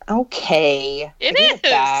 Okay. It I give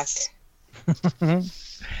is. back.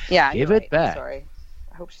 Yeah. Give you're it right. back. Sorry.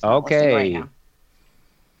 I hope she's not listening Okay. right now.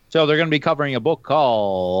 So they're going to be covering a book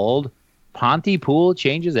called Pontypool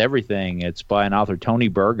Changes Everything. It's by an author, Tony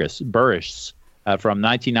Burris, from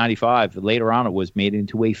 1995. Later on, it was made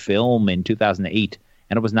into a film in 2008,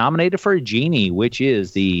 and it was nominated for a Genie, which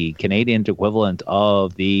is the Canadian equivalent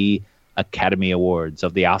of the Academy Awards,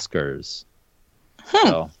 of the Oscars.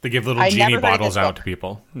 So, They give little I genie never heard of bottles this out book. to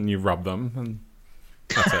people, and you rub them, and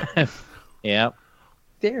that's it. yeah.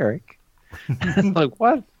 Derek. Like,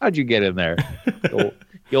 what? How'd you get in there?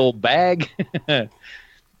 You old bag.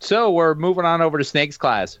 So we're moving on over to Snake's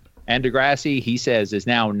class. And Degrassi, he says, is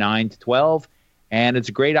now 9 to 12. And it's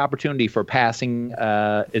a great opportunity for passing.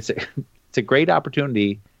 It's a great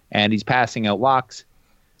opportunity. And he's passing out locks.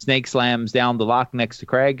 Snake slams down the lock next to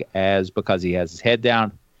Craig because he has his head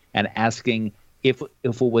down and asking if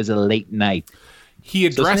it was a late night. He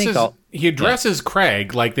addresses Snake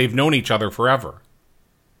Craig like they've known each other forever.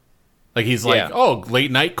 Like he's like, Yeah. "Oh,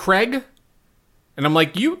 late night, Craig," and I'm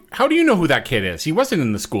like, "You? How do you know who that kid is? He wasn't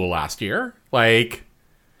in the school last year." Like,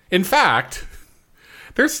 in fact,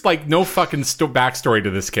 there's like no fucking backstory to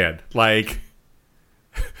this kid. Like,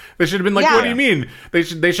 they should have been like, Yeah. "What do you mean?" They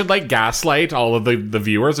should like gaslight all of the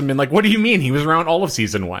viewers and been like, "What do you mean? He was around all of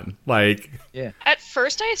season 1." Like, At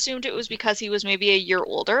first, I assumed it was because he was maybe a year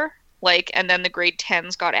older, and then the grade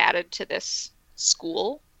 10s got added to this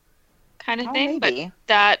school kind of thing. maybe. But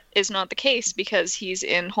that is not the case because he's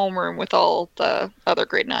in homeroom with all the other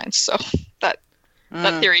grade 9s. So that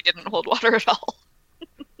theory didn't hold water at all.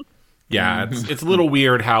 yeah, it's a little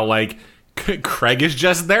weird how like Craig is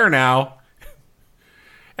just there now.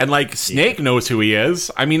 And like Snake knows who he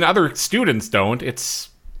is. I mean, other students don't. It's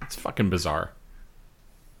fucking bizarre.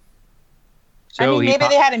 I So mean, he maybe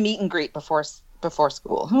they had a meet and greet before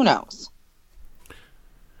school. Who knows?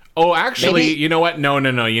 Oh, actually, Maybe- you know what? No.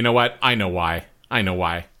 You know what? I know why. No,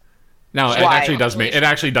 it Why?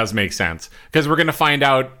 actually does make sense because we're gonna find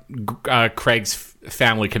out Craig's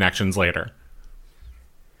family connections later.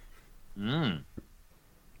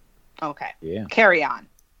 Okay. Yeah. Carry on.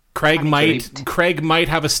 Craig Great. might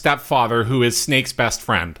have a stepfather who is Snake's best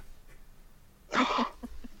friend.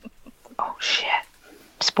 Oh shit!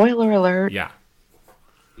 Spoiler alert. Yeah.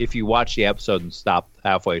 if you watch the episode and stopped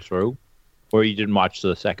halfway through, or you didn't watch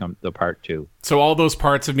the part 2. So all those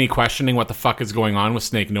parts of me questioning what the fuck is going on with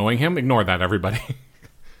Snake knowing him, ignore that, everybody.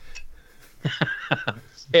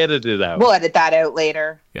 Edit it out. We'll edit that out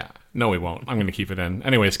later. Yeah. No, we won't. I'm going to keep it in.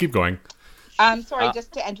 Anyways, keep going. Sorry,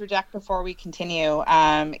 just to interject before we continue.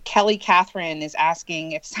 Kelly Catherine is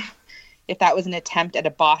asking if that was an attempt at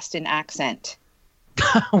a Boston accent,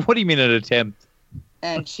 What do you mean an attempt?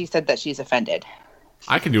 and she said that she's offended.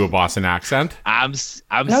 I can do a Boston accent. I'm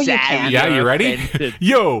No, you sad. can't. Yeah, you're you ready? offended.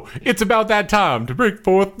 Yo, it's about that time to break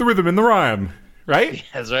forth the rhythm and the rhyme. Right?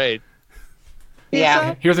 That's right.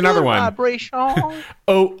 Yeah. Here's another one. Vibration. Oh,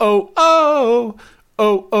 oh, oh.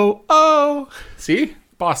 Oh, oh, oh. See?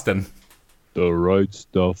 Boston. The right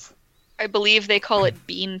stuff. I believe they call it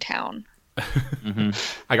Beantown.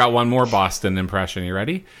 I got one more Boston impression. You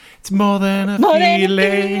ready? It's more than a More than a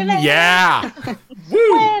feeling. feeling. Yeah.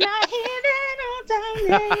 Woo. When I hear that old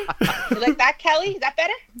time. You like that, Kelly? Is that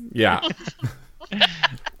better? Yeah.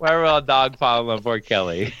 Where will a dog follow for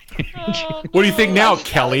Kelly? What do you think now,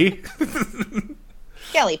 Kelly?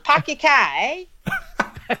 Kelly, pack your car, eh?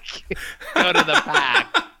 Go to the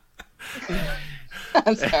pack.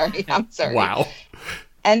 I'm sorry. I'm sorry. Wow.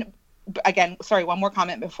 And again, sorry, one more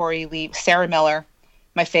comment before we leave. Sarah Miller,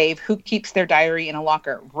 my fave, who keeps their diary in a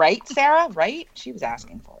locker. Right, Sarah? Right? She was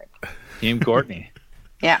asking for it. Team Courtney.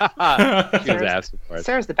 Yeah. She was asking for it.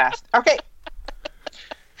 Sarah's the best. Okay.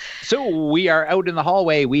 So we are out in the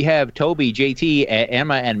hallway. We have Toby, JT,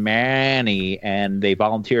 Emma, and Manny, and they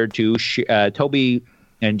volunteered to Toby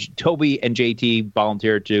and JT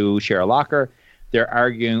volunteered to share a locker. They're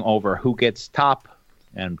arguing over who gets top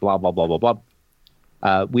and blah blah blah blah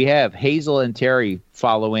blah. We have Hazel and Terry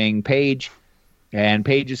following Paige, and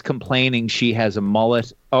Paige is complaining she has a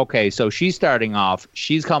mullet. Okay, so she's starting off.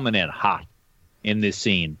 She's coming in hot in this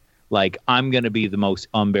scene. Like, I'm going to be the most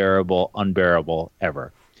unbearable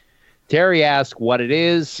ever. Terry asks what it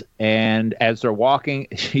is, and as they're walking,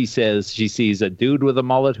 she says she sees a dude with a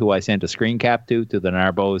mullet who I sent a screen cap to the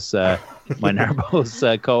Narbos, my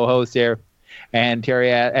Narbos co-host here. And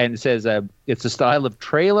Terry and says it's a style of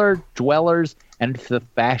trailer dwellers and the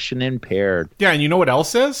fashion impaired. Yeah, and you know what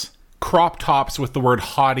else is? Crop tops with the word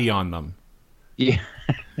hottie on them. Yeah,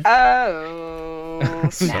 Oh.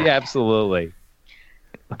 yeah, absolutely.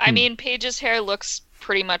 I mean, Paige's hair looks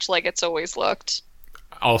pretty much like it's always looked.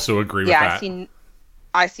 Also agree with Yeah, that.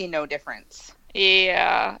 I see no difference.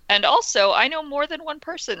 Yeah. And also, I know more than one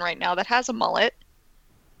person right now that has a mullet.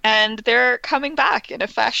 And they're coming back in a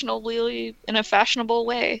fashionable way,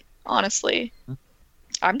 honestly.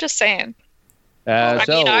 I'm just saying. I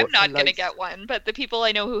mean, I'm not going to get one, but the people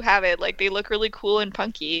I know who have it, like, they look really cool and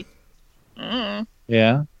punky.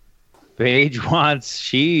 Yeah. Paige wants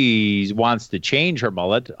to change her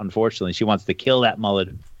mullet. Unfortunately, she wants to kill that mullet,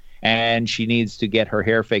 and she needs to get her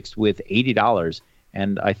hair fixed with $80.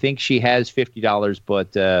 And I think she has $50,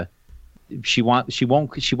 but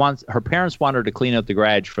her parents want her to clean out the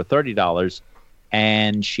garage for $30,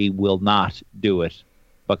 and she will not do it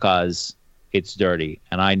because it's dirty.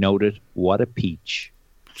 And I noted, what a peach,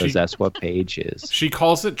 because that's what Paige is. She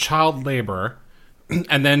calls it child labor,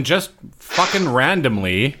 and then just fucking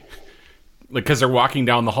randomly, because they're walking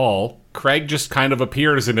down the hall, Craig just kind of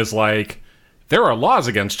appears and is like, there are laws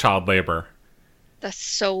against child labor. That's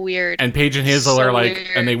so weird. And Paige and Hazel So are like, weird.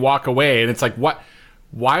 and they walk away, and it's like, what?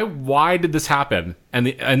 Why did this happen? And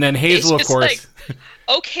then Hazel, It's of course, like,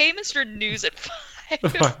 okay, Mr. News at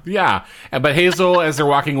 5. yeah. But Hazel, as they're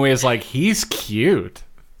walking away, is like, he's cute.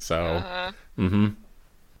 So,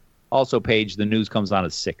 Also, Paige, the news comes on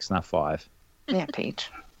at 6, not 5. Yeah,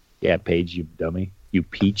 Paige. Yeah, Paige, you dummy. You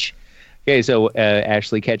peach. Okay, so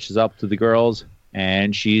Ashley catches up to the girls,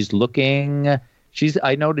 and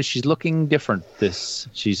I noticed she's looking different.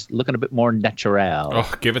 She's looking a bit more natural.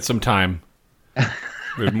 oh, give it some time.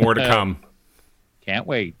 There's more to come. Can't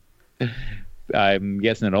wait. I'm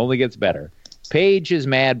guessing it only gets better. Paige is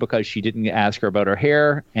mad because she didn't ask her about her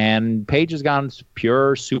hair, and Paige has gone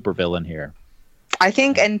pure supervillain here. I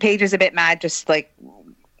think, and Paige is a bit mad, just like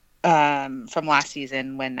from last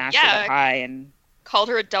season when Ashley got high and Called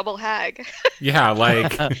her a double hag. Yeah,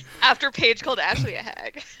 like, After Paige called Ashley a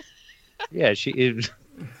hag. Yeah, she is.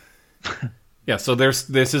 yeah, so this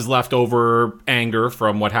is leftover anger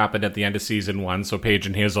from what happened at the end of season 1. So Paige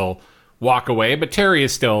and Hazel walk away, but Terry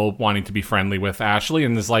is still wanting to be friendly with Ashley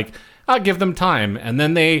and is like, I'll give them time. And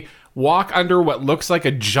then they walk under what looks like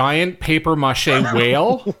a giant paper mache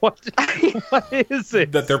whale What is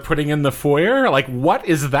it? that they're putting in the foyer. Like, what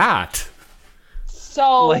is that?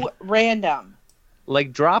 so Like- random.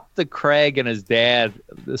 Like, drop the Craig and his dad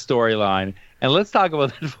the storyline, and let's talk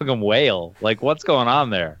about that fucking whale. Like, what's going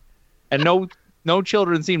on there? And no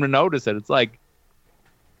children seem to notice it. It's like,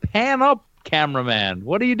 pan up, cameraman.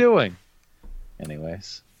 What are you doing?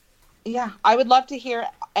 Anyways. Yeah, I would love to hear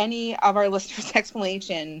any of our listeners'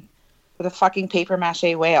 explanation for the fucking paper mache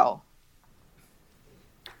whale.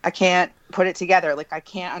 I can't put it together. Like, I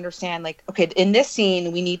can't understand. Like, okay, in this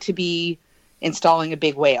scene, we need to be installing a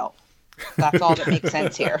big whale. That's all that makes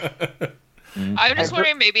sense here. I'm just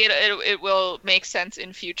wondering, maybe it will make sense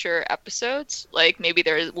in future episodes. Like, maybe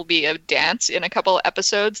there will be a dance in a couple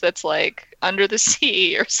episodes that's like under the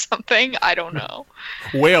sea or something. I don't know.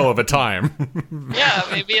 Whale of a time. Yeah,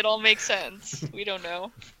 maybe it all makes sense. We don't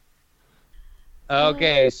know.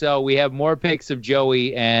 Okay, so we have more pics of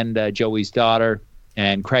Joey and Joey's daughter,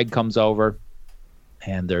 and Craig comes over,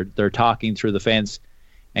 and they're talking through the fence,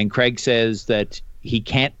 and Craig says that he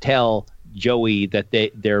can't tell Joey that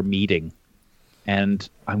they're meeting, and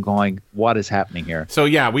I'm going, what is happening here? So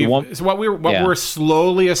yeah, what we're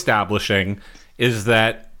slowly establishing is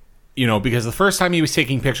that, you know, because the first time he was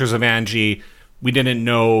taking pictures of Angie, we didn't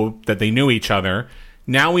know that they knew each other.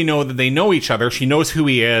 Now we know that they know each other. She knows who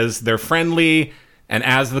he is. They're friendly. And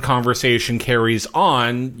as the conversation carries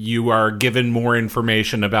on, you are given more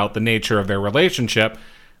information about the nature of their relationship,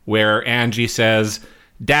 where Angie says,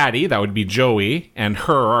 Daddy, that would be Joey, and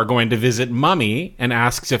her are going to visit Mummy and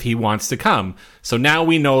asks if he wants to come. So now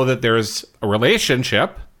we know that there's a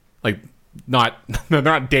relationship, like they're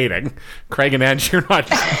not dating. Craig and Angie are not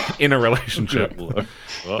in a relationship.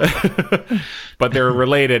 But they're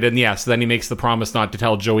related, and yes, then he makes the promise not to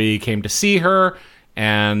tell Joey he came to see her,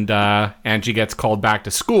 and Angie gets called back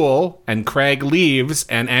to school, and Craig leaves,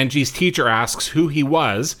 and Angie's teacher asks who he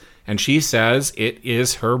was, and she says it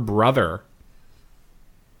is her brother.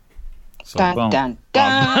 So, Dun, dun,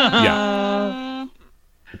 dun. yeah.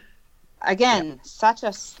 Again, such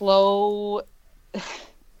a slowly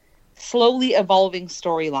evolving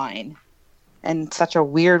storyline, and such a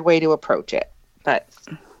weird way to approach it. But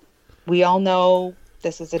we all know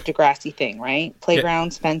this is a Degrassi thing, right?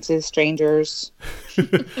 Playgrounds, fences, strangers.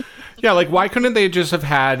 Yeah, like, why couldn't they just have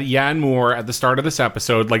had Yan Moore at the start of this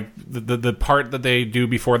episode, like the part that they do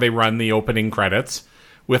before they run the opening credits,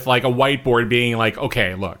 with like a whiteboard being like,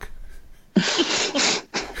 okay, look,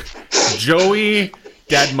 Joey,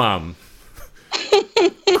 dead mom,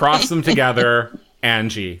 cross them together,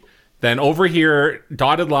 Angie. Then over here,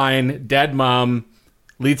 dotted line, dead mom,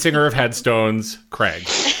 lead singer of Headstones, Craig.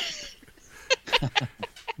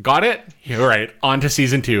 Got it? You're right. On to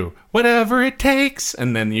season 2. Whatever it takes.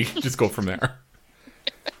 And then you just go from there.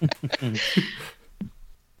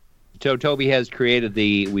 So Toby has created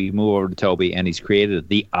we move over to Toby, and he's created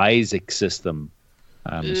the Isaac system.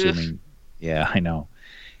 I'm assuming. Yeah, I know.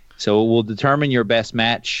 So it will determine your best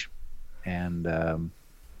match. And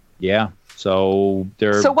yeah. So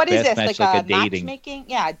So what is this? Match, like a dating matchmaking?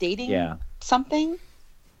 Yeah, dating Yeah. something?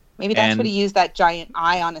 Maybe that's what he used that giant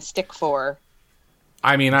eye on a stick for.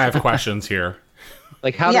 I mean, I have questions here.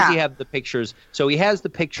 Like, how does he have the pictures? So he has the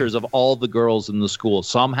pictures of all the girls in the school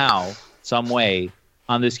somehow, some way,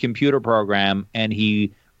 on this computer program, and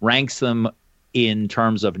he ranks them in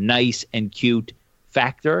terms of nice and cute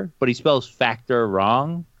factor, but he spells factor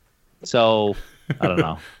wrong. So, I don't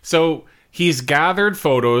know. So he's gathered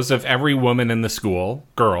photos of every woman in the school,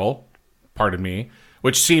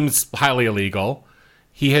 which seems highly illegal.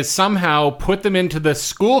 He has somehow put them into the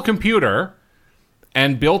school computer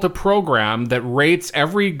and built a program that rates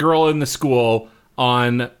every girl in the school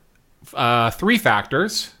on 3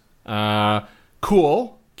 factors: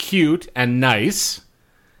 cool, cute, and nice.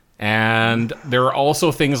 And there are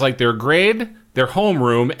also things like their grade, their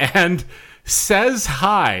homeroom, and says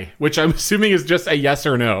hi, which I'm assuming is just a yes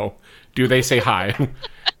or no. Do they say hi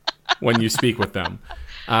when you speak with them?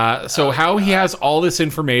 So how he has all this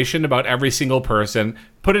information about every single person,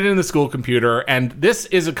 put it in the school computer, and this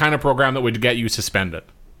is a kind of program that would get you suspended.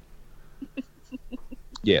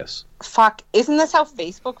 Yes. Fuck, isn't this how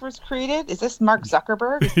Facebook was created? Is this Mark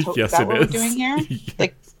Zuckerberg? Yes, is that it what is. we're doing here? Yes.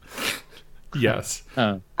 Like, Yes.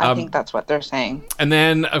 I think that's what they're saying. And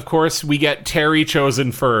then, of course, we get Terry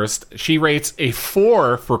chosen first. She rates a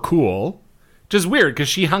 4 for cool, which is weird because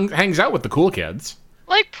she hangs out with the cool kids.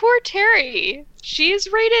 Like, poor Terry.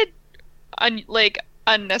 She's rated,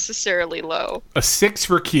 unnecessarily low. A 6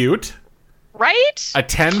 for cute. Right? A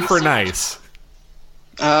 10 for nice.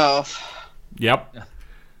 Oh. Yep.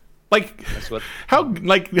 Like, That's what. how,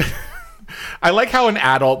 like... I like how an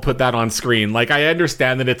adult put that on screen. Like, I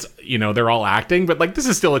understand that it's, you know, they're all acting, but, like, this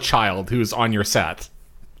is still a child who's on your set.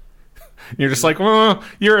 You're just like, oh,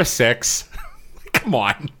 you're a 6. Come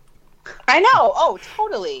on. I know. Oh,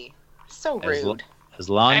 totally. So rude. As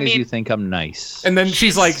long as mean- you think I'm nice. And then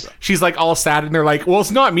she's like all sad, and they're like, well,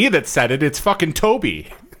 it's not me that said it. It's fucking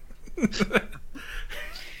Toby.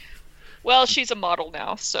 Well, she's a model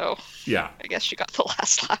now, so Yeah. I guess she got the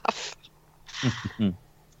last laugh.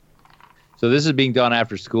 So this is being done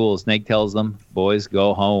after school. Snake tells them, boys,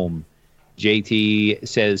 go home. JT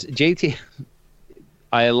says,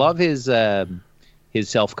 I love his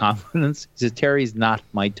self-confidence. He says, Terry's not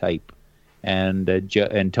my type. And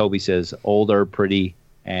Toby says, older, pretty,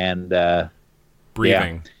 and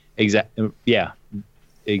Breathing.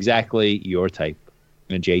 exactly your type.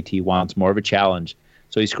 And JT wants more of a challenge.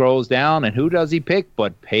 So he scrolls down, and who does he pick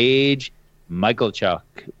but Paige Michalchuk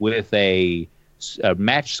with a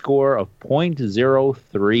match score of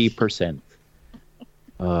 0.03%.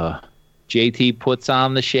 JT puts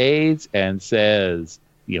on the shades and says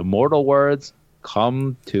the immortal words,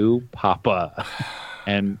 "Come to Papa,"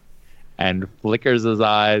 and flickers his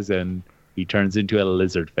eyes, and he turns into a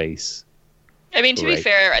lizard face. I mean, to be Right.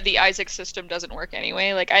 fair, the Isaac system doesn't work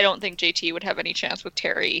anyway. Like, I don't think JT would have any chance with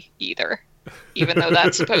Terry either, even though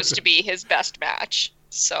that's supposed to be his best match.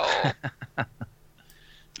 So,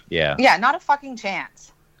 Yeah. Yeah, not a fucking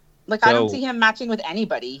chance. Like, I don't So- see him matching with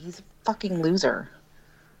anybody. He's a fucking loser.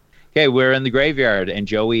 Okay, we're in the graveyard, and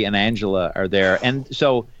Joey and Angela are there. And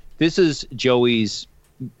so this is Joey's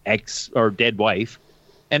ex or dead wife.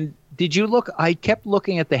 And did you look? I kept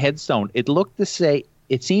looking at the headstone. It looked to say,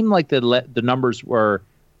 it seemed like the numbers were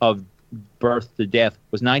of birth to death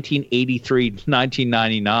was 1983 to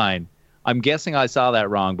 1999. I'm guessing I saw that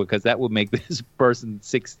wrong because that would make this person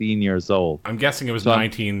 16 years old. I'm guessing it was So-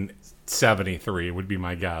 1973 would be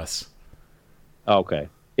my guess. Okay.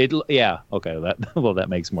 Okay. That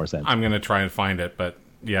makes more sense. I'm going to try and find it, but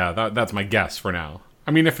yeah, that's my guess for now.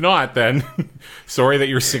 I mean, if not, then sorry that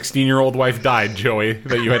your 16-year-old wife died, Joey,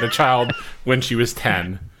 that you had a child when she was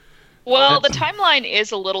 10. well, the timeline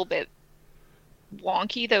is a little bit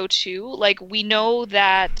wonky, though, too. Like, we know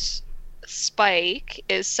that Spike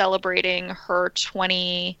is celebrating her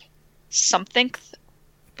 20-something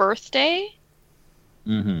birthday.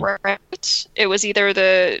 Mm-hmm. Right. It was either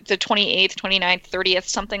the 28th, 29th, 30th,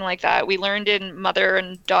 something like that. We learned in mother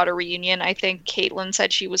and daughter reunion, I think Caitlin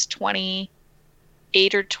said she was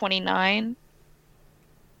 28 or 29.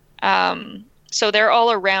 So they're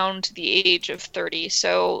all around the age of 30.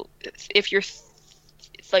 So if you're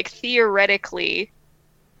like theoretically,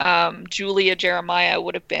 Julia Jeremiah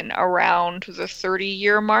would have been around the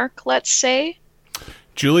 30-year mark, let's say.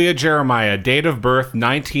 Julia Jeremiah, date of birth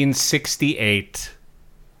 1968,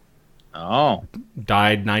 Oh,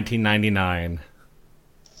 died 1999.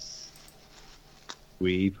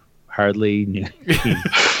 we hardly knew.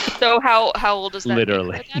 So how old is that?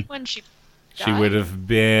 Literally. make her then when she She died? would have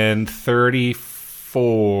been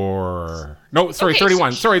 34. No, sorry, Okay, so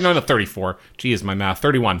 31. she- Sorry, no, 34. Geez, my math.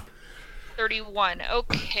 31. 31.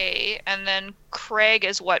 Okay, and then Craig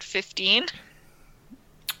is what, 15?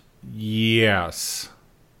 Yes.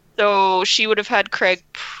 So she would have had Craig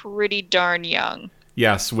pretty darn young.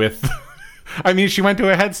 Yes, with... I mean, she went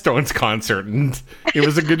to a Headstones concert, and it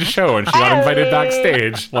was a good show, and she got invited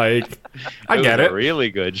backstage. Like, I get was it. A really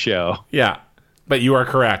good show. Yeah. But you are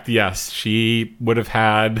correct. Yes, she would have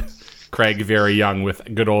had Craig very young with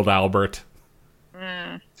good old Albert.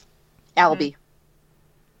 Albie.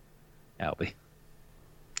 Albie.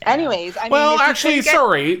 Anyways, I mean, Well, if you actually, couldn't get-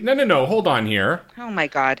 sorry. No. Hold on here. Oh my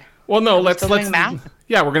god. Well, no, Are we let's still doing math?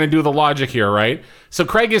 Yeah, we're gonna do the logic here, right? So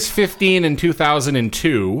Craig is 15 in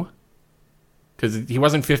 2002 because he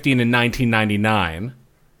wasn't 15 in 1999.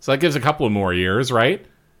 So that gives a couple of more years, right?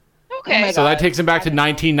 Okay. Oh my So that God. takes him back to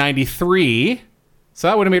 1993. So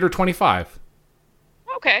that would have made her 25.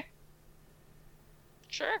 Okay.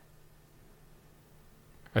 Sure.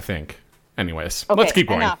 I think. Anyways, Okay, let's keep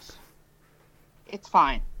going. enough. It's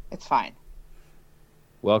fine. It's fine.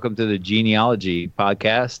 Welcome to the Genealogy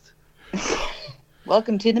Podcast.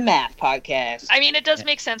 Welcome to the math podcast. I mean, it does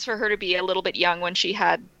make sense for her to be a little bit young when she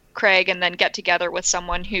had Craig and then get together with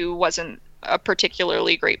someone who wasn't a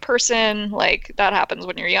particularly great person. Like, that happens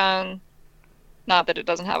when you're young. Not that it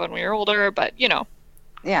doesn't happen when you're older, but, you know,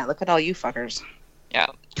 Yeah, look at all you fuckers. yeah.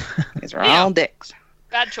 These are Yeah. all dicks.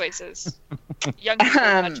 Bad choices. Young people,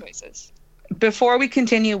 bad choices. Before we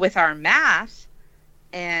continue with our math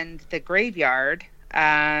and the graveyard,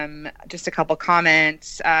 just a couple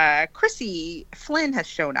comments. Chrissy Flynn has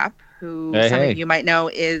shown up, who some Hey. of you might know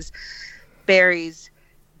is Barry's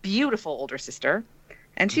beautiful older sister.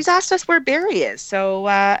 And she's asked us where Barry is. So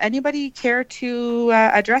anybody care to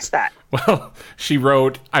address that? Well, she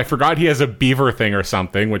wrote, I forgot he has a beaver thing or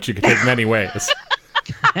something, which you could take many ways.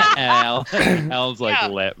 Al's like, Yeah.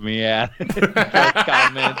 let me at it. That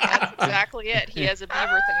comment. That's exactly it. He has a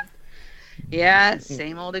beaver thing. Yeah,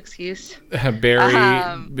 same old excuse. Barry,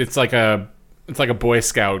 Um, it's like a Boy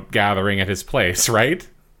Scout gathering at his place, right?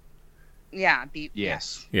 Yeah,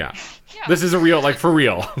 Yes. Yeah. Yeah. This is a real, like, for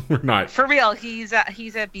real. We're not. For real, he's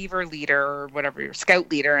a beaver leader or whatever, scout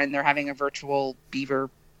leader, and they're having a virtual beaver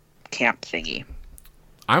camp thingy.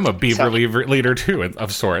 I'm a beaver So- leader too,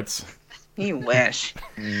 of sorts. You wish.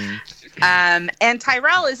 And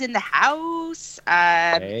Tyrell is in the house.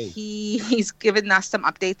 Hey. He's given us some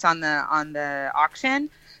updates on the auction.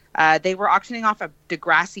 They were auctioning off a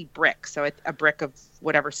Degrassi brick, so it's a brick of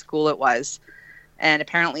whatever school it was. And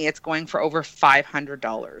apparently it's going for over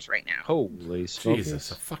 $500 right now. Holy smokes.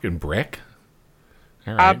 Jesus, a fucking brick?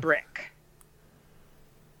 All A right. brick.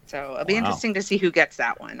 So it'll be interesting to see who gets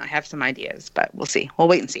that one. I have some ideas, but we'll see. We'll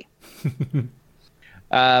wait and see.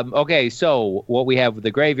 Okay, so what we have with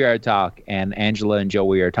the graveyard talk, and Angela and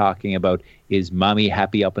Joey are talking about, is Mommy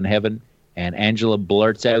happy up in heaven? And Angela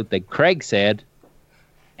blurts out that Craig said,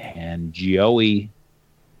 and Joey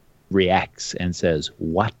reacts and says,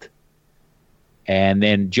 what? And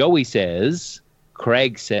then Joey says,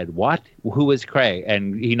 Craig said, what? Who is Craig?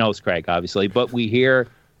 And he knows Craig, obviously, but we hear,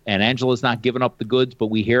 and Angela's not giving up the goods, but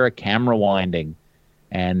we hear a camera winding.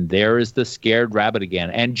 And there is the scared rabbit again.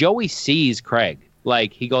 And Joey sees Craig.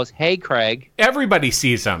 Like, he goes, hey, Craig. Everybody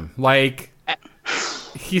sees him. Like,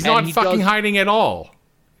 he's not fucking hiding at all.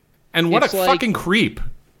 And what a fucking creep.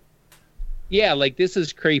 Yeah, like, this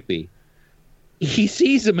is creepy. He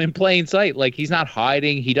sees him in plain sight. Like, he's not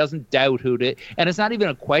hiding. He doesn't doubt who it is. And it's not even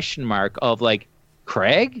a question mark of, like,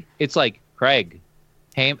 Craig? It's like, Craig.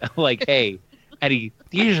 Hey, like, hey. And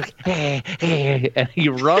he's like, hey, and he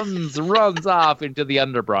runs off into the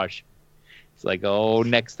underbrush. It's like, oh,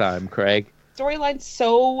 next time, Craig. Storyline's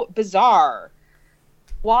so bizarre.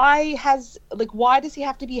 Why does he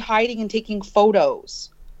have to be hiding and taking photos?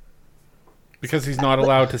 Because he's not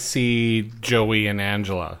allowed to see Joey and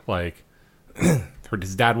Angela. Like,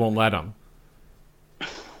 his dad won't let him.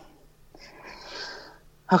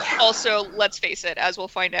 Okay. Also, let's face it, as we'll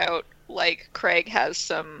find out, like, Craig has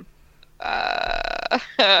some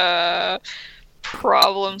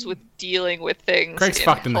problems with dealing with things. Craig's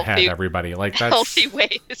fucked in the head, everybody. Like, that's healthy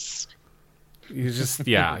ways. He's just,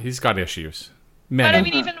 yeah, he's got issues. But I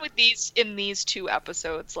mean, even with these two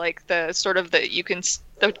episodes, like the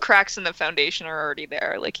the cracks in the foundation are already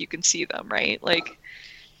there. Like, you can see them, right? Like,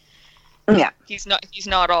 yeah, he's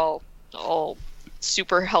not all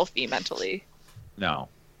super healthy mentally. No.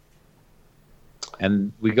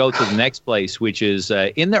 And we go to the next place, which is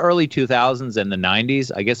in the early 2000s and the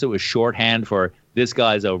 90s. I guess it was shorthand for this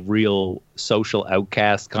guy's a real social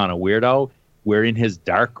outcast kind of weirdo. We're in his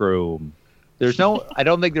dark room. I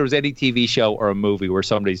don't think there was any TV show or a movie where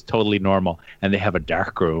somebody's totally normal and they have a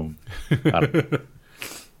dark room.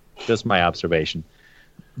 Just my observation.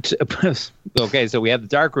 Okay, so we have the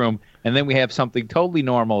dark room, and then we have something totally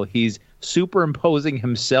normal. He's superimposing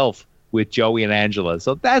himself with Joey and Angela.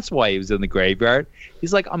 So that's why he was in the graveyard.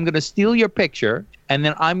 He's like, I'm going to steal your picture, and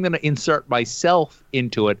then I'm going to insert myself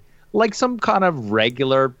into it like some kind of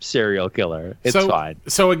regular serial killer. It's fine.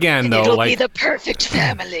 So again, though, it'll be the perfect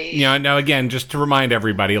family. You know, now again, just to remind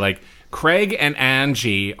everybody, like, Craig and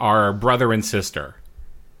Angie are brother and sister,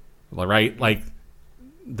 right? Like,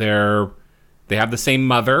 they have the same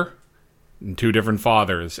mother and two different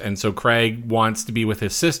fathers, and so Craig wants to be with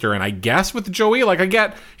his sister, and I guess with Joey, like, I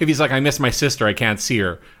get if he's like, I miss my sister, I can't see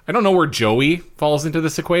her. I don't know where Joey falls into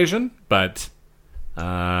this equation, but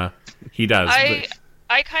he does.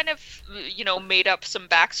 I kind of, made up some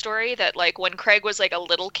backstory that, like, when Craig was, like, a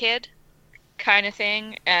little kid kind of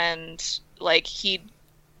thing, and, like, he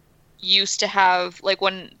used to have, like,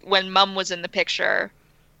 when Mum was in the picture,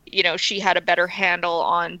 she had a better handle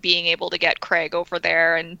on being able to get Craig over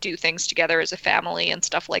there and do things together as a family and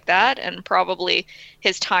stuff like that, and probably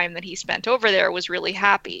his time that he spent over there was really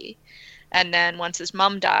happy. And then once his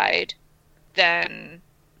mum died, then,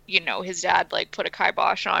 his dad, like, put a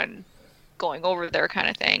kibosh on going over there kind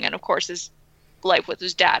of thing, and of course his life with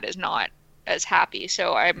his dad is not as happy,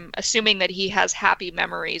 so I'm assuming that he has happy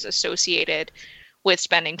memories associated with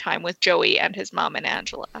spending time with Joey and his mom and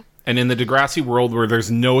Angela. And in the Degrassi world where there's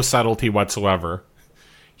no subtlety whatsoever,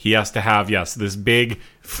 he has to have, this big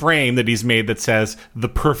frame that he's made that says the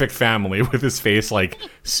perfect family with his face, like,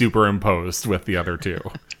 superimposed with the other two,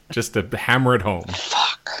 just to hammer it home.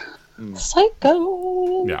 Fuck.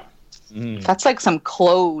 Psycho. Yeah. That's like some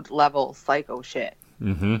Claude level psycho shit.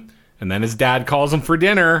 Mm-hmm. And then his dad calls him for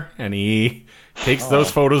dinner, and he takes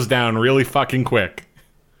those photos down really fucking quick.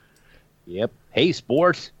 Yep. Hey,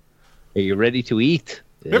 sport. Are you ready to eat?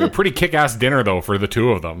 They have a pretty kick-ass dinner, though, for the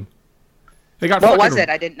two of them. They got what was it?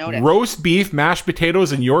 I didn't notice. Roast beef, mashed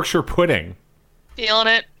potatoes, and Yorkshire pudding. Feeling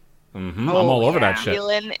it. Mm-hmm. I'm all over that shit.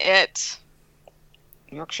 Feeling it.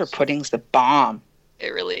 Yorkshire pudding's the bomb. It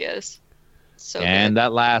really is. So and good.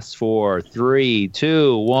 That lasts for 3,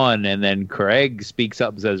 2, 1, and then Craig speaks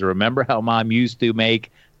up and says, remember how Mom used to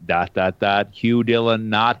make ... Hugh Dillon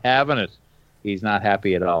not having it. He's not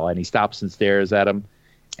happy at all, and he stops and stares at him.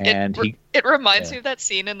 And it reminds me of that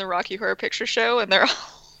scene in the Rocky Horror Picture Show, and they're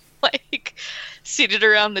all like seated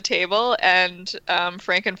around the table, and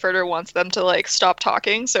Frankenfurter wants them to like stop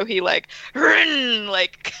talking, so he like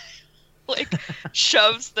like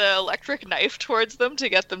shoves the electric knife towards them to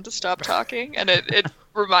get them to stop talking, and it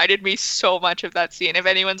reminded me so much of that scene. If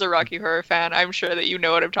anyone's a Rocky Horror fan, I'm sure that you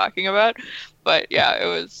know what I'm talking about. But yeah, it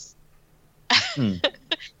was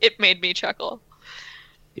it made me chuckle.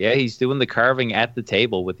 Yeah, he's doing the carving at the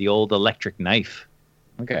table with the old electric knife.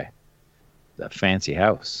 Okay. A fancy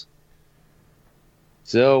house.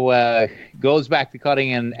 So goes back to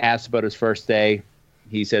cutting and asks about his first day.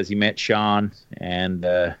 He says he met Sean, and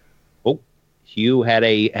Hugh had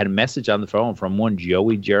a message on the phone from one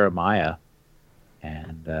Joey Jeremiah.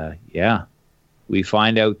 And we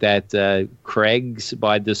find out that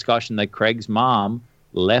by discussion, that Craig's mom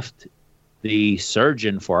left the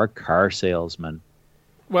surgeon for a car salesman.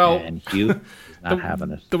 Well, and Hugh is not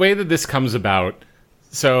having it. The way that this comes about,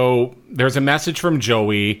 so there's a message from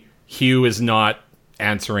Joey. Hugh is not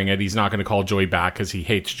answering it. He's not going to call Joey back because he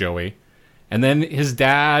hates Joey. And then his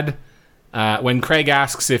dad, when Craig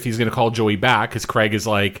asks if he's going to call Joey back, because Craig is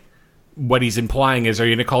like, what he's implying is, are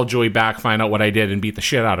you going to call Joey back, find out what I did, and beat the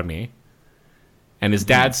shit out of me? And his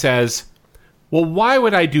dad says, well, why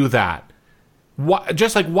would I do that?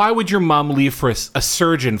 Why would your mom leave for a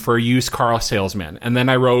surgeon for a used car salesman? And then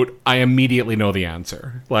I wrote, I immediately know the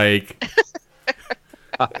answer. Like,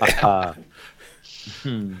 I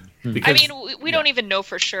mean, we don't even know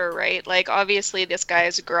for sure, right? Like, obviously, this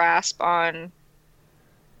guy's grasp on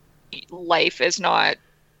life is not,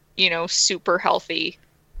 super healthy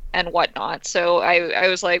and whatnot. So I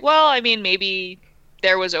was like, well, I mean, maybe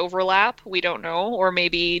there was overlap. We don't know. Or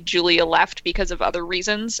maybe Julia left because of other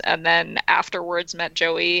reasons and then afterwards met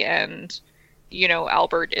Joey, and,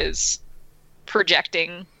 Albert is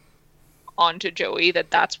projecting onto Joey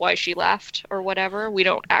that's why she left or whatever. We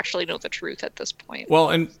don't actually know the truth at this point. Well,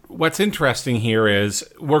 and what's interesting here is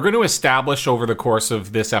we're going to establish over the course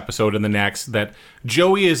of this episode and the next that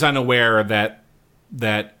Joey is unaware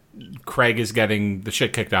that Craig is getting the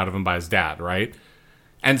shit kicked out of him by his dad, right?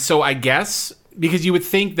 And so I guess, because you would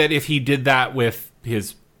think that if he did that with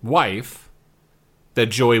his wife, that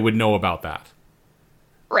Joey would know about that.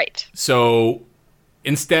 Right. So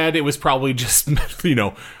instead, it was probably just,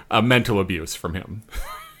 a mental abuse from him.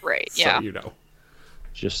 Right, So, yeah.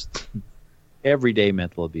 Just everyday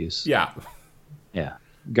mental abuse. Yeah, Yeah.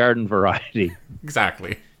 Garden variety.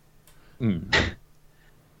 exactly.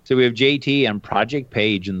 So we have JT and Project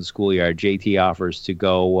Paige in the schoolyard. JT offers to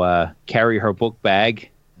go carry her book bag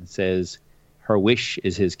and says her wish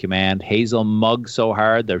is his command. Hazel mugs so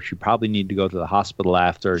hard that she probably need to go to the hospital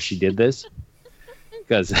after she did this.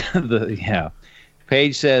 Because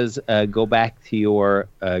Paige says, go back to your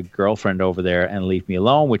girlfriend over there and leave me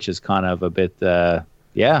alone, which is kind of a bit,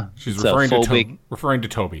 She's it's referring phobic. referring to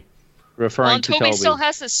Toby. Well, and Toby still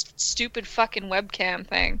has this stupid fucking webcam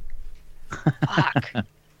thing. Fuck.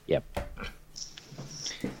 Yep.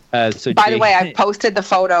 By the way, I've posted the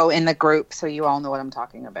photo in the group, so you all know what I'm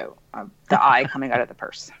talking about. The eye coming out of the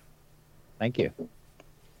purse. Thank you.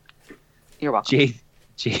 You're welcome.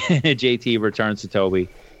 JT returns to Toby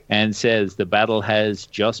and says the battle has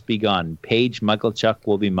just begun. Paige Michael Chuck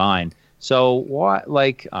will be mine. So what?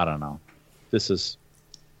 Like, I don't know. This is.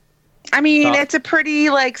 I mean, it's a pretty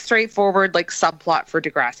straightforward subplot for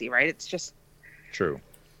Degrassi, right? It's just True.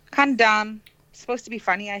 kind of dumb. It's supposed to be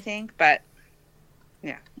funny, I think, but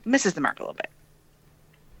yeah, misses the mark a little bit.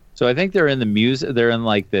 So I think they're in the music. They're in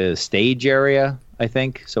the stage area, I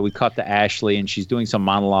think. So we cut to Ashley, and she's doing some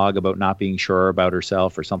monologue about not being sure about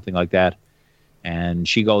herself or something like that. And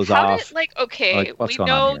she goes off. We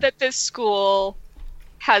know that this school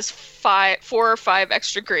has 4 or 5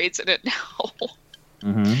 extra grades in it now.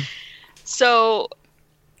 Mm-hmm. So,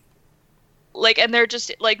 and they're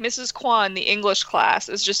just, Mrs. Kwan, the English class,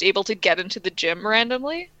 is just able to get into the gym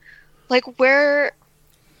randomly. Where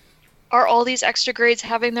are all these extra grades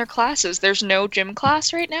having their classes? There's no gym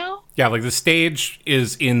class right now? Yeah, the stage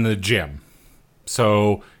is in the gym.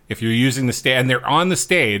 So if you're using the stage, and they're on the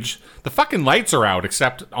stage, the fucking lights are out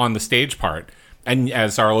except on the stage part. And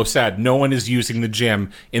as Arlo said, no one is using the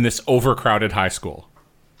gym in this overcrowded high school.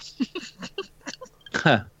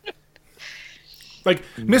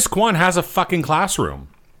 Miss Kwan has a fucking classroom.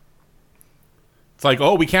 It's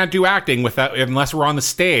we can't do acting unless we're on the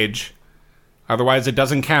stage. Otherwise, it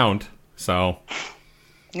doesn't count. So,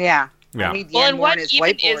 yeah. Yeah. And what his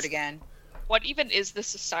even whiteboard is again. What even is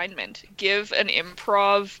this assignment? Give an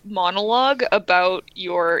improv monologue about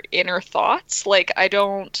your inner thoughts? I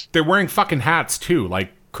don't. They're wearing fucking hats too.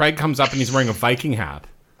 Craig comes up and he's wearing a Viking hat.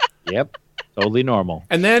 Yep. Totally normal.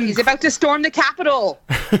 And then He's about to storm the Capitol.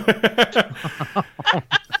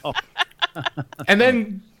 and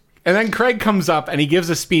then Craig comes up and he gives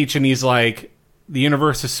a speech and he's like, the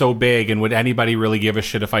universe is so big, and would anybody really give a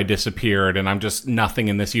shit if I disappeared and I'm just nothing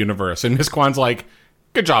in this universe? And Miss Kwan's like,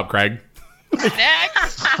 good job, Craig.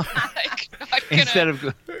 Next. Like, Instead of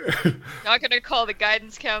not gonna call the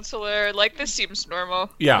guidance counselor. Like, this seems normal.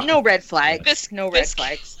 Yeah. No red flags. This- no red this-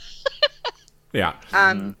 flags. Yeah.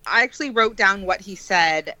 I actually wrote down what he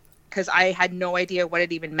said because I had no idea what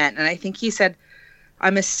it even meant. And I think he said,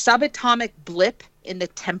 I'm a subatomic blip in the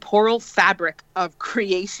temporal fabric of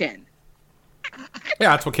creation.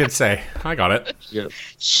 Yeah, that's what kids say. I got it.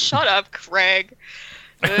 Shut up, Craig.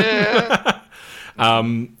 Ugh.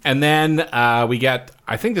 And then we get,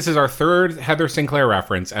 I think this is our third Heather Sinclair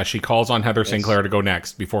reference as she calls on Heather Sinclair to go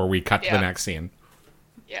next before we cut to the Yeah. next scene.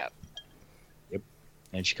 Yeah.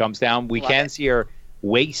 and she comes down. We Love can it. see her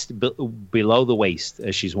waist below the waist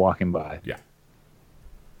as she's walking by. Yeah.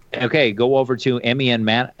 Okay, go over to Emmy and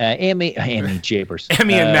Emmy Japers.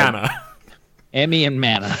 Emmy and Nana. Emmy and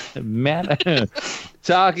Mana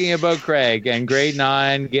talking about Craig and grade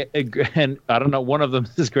 9 and I don't know, one of them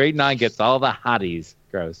is grade 9 gets all the hotties.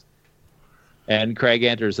 Gross. And Craig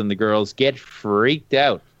enters and the girls get freaked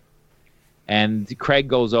out. And Craig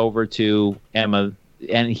goes over to Emma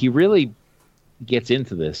and he really gets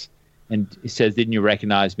into this and he says, didn't you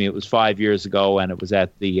recognize me? It was 5 years ago and it was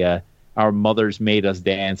at the our mothers made us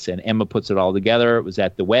dance, and Emma puts it all together. It was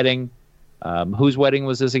at the wedding. Whose wedding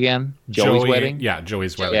was this again? Joey's wedding? Yeah,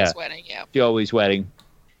 Joey's wedding. Joey's Yeah. wedding, yeah. Joey's wedding.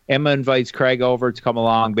 Emma invites Craig over to come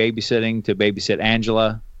along babysitting to babysit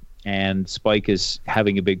Angela, and Spike is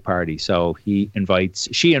having a big party. So she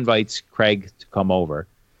invites Craig to come over.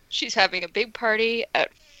 She's having a big party at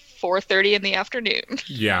 4:30 in the afternoon.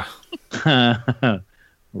 Yeah.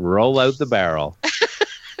 Roll out the barrel.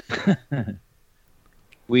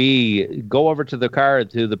 We go over to the car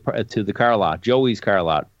to the car lot, Joey's car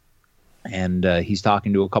lot, and he's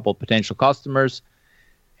talking to a couple of potential customers,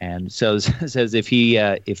 and says if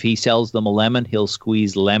he sells them a lemon, he'll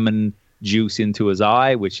squeeze lemon juice into his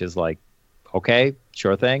eye, which is like, okay,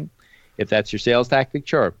 sure thing. If that's your sales tactic,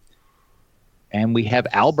 sure. And we have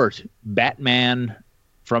Albert, Batman,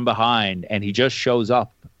 from behind, and he just shows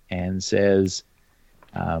up and says,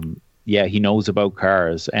 yeah, he knows about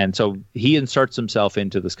cars. And so he inserts himself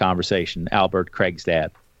into this conversation, Albert, Craig's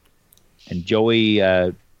dad. And Joey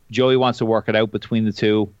wants to work it out between the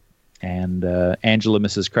two. And Angela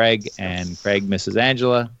misses Craig, and Craig misses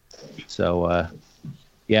Angela. So,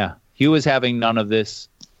 yeah, Hugh is having none of this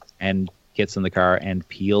and gets in the car and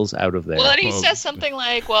peels out of there. Well, then he Well- says something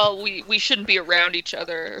like, well, we shouldn't be around each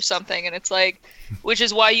other or something. And it's like, which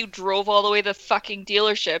is why you drove all the way to the fucking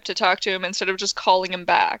dealership to talk to him instead of just calling him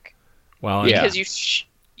back. Well, Yeah. Because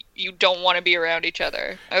you don't want to be around each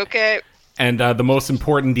other. Okay. And the most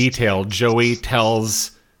important detail, Joey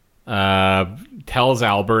tells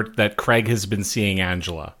Albert that Craig has been seeing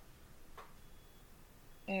Angela.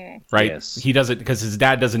 Right? Yes. He doesn't, because his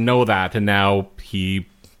dad doesn't know that, and now he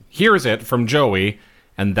hears it from Joey,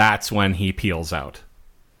 and that's when he peels out.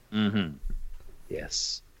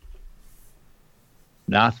 Yes.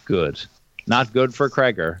 Not good. Not good for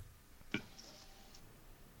Craiger.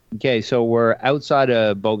 Okay, so we're outside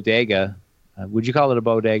a bodega. Would you call it a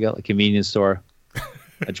bodega? A convenience store?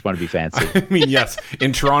 I just want to be fancy. I mean, yes,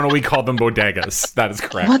 in Toronto we call them bodegas. That is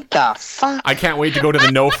correct. What the fuck? I can't wait to go to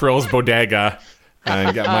the No Frills bodega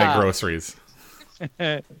and get my groceries.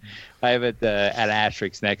 I have it at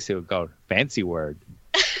asterisk next to it called fancy word.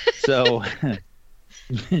 So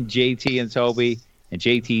JT and Toby, and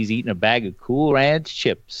JT's eating a bag of Cool Ranch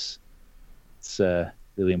chips. It's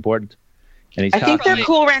really important. And he's I think talking. they're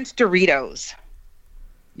Cool Ranch Doritos.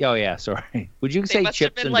 Oh yeah, sorry. Would you They say must have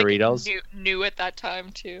chips been and like Doritos? new at that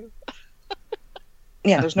time too.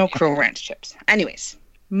 Yeah, there's no Cool Ranch chips. Anyways,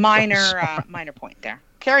 minor point there.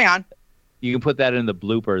 Carry on. You can put that in the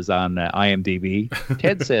bloopers on IMDb.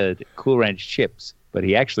 Ted said Cool Ranch chips, but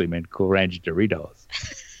he actually meant Cool Ranch Doritos.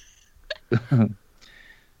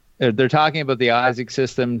 They're talking about the Isaac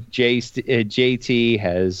system. JT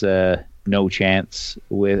has no chance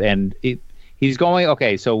with, and he's going,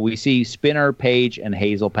 okay, so we see Spinner, Paige, and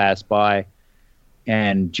Hazel pass by,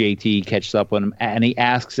 and JT catches up with him, and he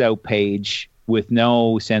asks out Paige with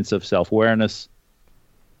no sense of self-awareness.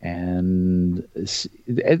 And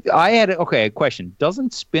I had a question.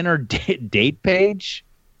 Doesn't Spinner date Paige?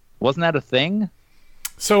 Wasn't that a thing?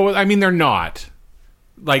 So, I mean, they're not.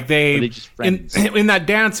 Like, Are they just friends? in that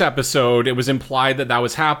dance episode, it was implied that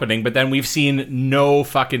was happening, but then we've seen no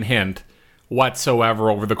fucking hint whatsoever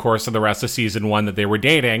over the course of the rest of season 1 that they were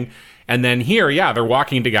dating. And then here, yeah, they're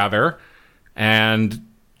walking together. And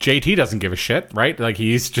JT doesn't give a shit, right? Like,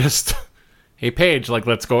 he's just, hey, Paige, like,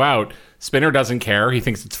 let's go out. Spinner doesn't care. He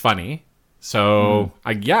thinks it's funny. So,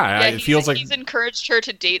 it feels like... He's encouraged her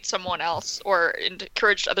to date someone else, or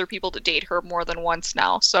encouraged other people to date her more than once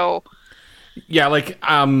now, so... Yeah, like,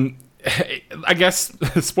 I guess,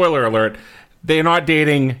 spoiler alert, they're not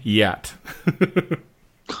dating yet.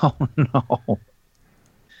 Oh, no.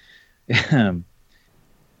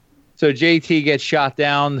 So JT gets shot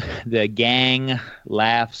down. The gang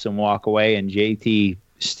laughs and walk away, and JT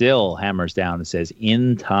still hammers down and says,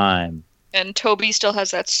 "In time." And Toby still has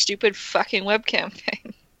that stupid fucking webcam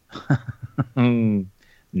thing.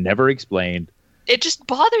 Never explained. It just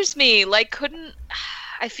bothers me. Like,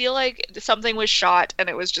 I feel like something was shot and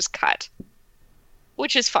it was just cut.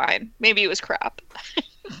 Which is fine. Maybe it was crap.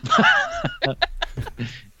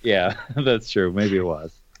 Yeah, that's true. Maybe it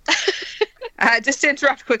was. Just to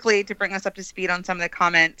interrupt quickly to bring us up to speed on some of the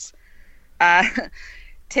comments.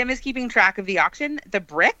 Tim is keeping track of the auction. The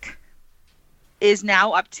brick is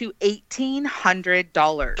now up to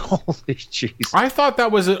 $1,800. Holy jeez. I thought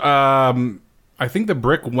that was, I think the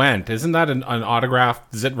brick went. Isn't that an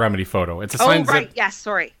autographed Zit Remedy photo? It's a signed right. Zit... Yes,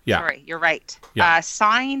 sorry. Yeah. Sorry, you're right. Yeah.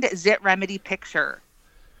 Signed Zit Remedy picture.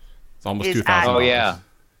 It's almost is $2,000. Oh, yeah.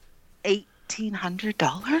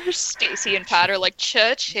 $1,800? Stacy and Pat are like,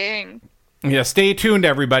 cha-ching. Yeah, stay tuned,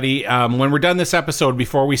 everybody. When we're done this episode,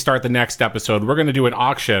 before we start the next episode, we're going to do an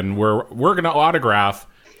auction where we're going to autograph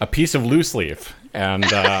a piece of loose leaf, and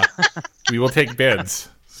we will take bids.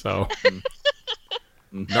 So,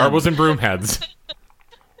 Narbles and Broomheads.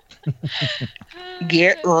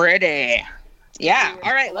 Get ready. Yeah.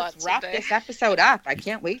 All right, let's Lots wrap today. this episode up. I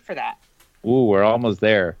can't wait for that. Ooh, we're almost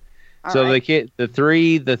there. All So right.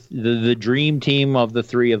 the dream team of the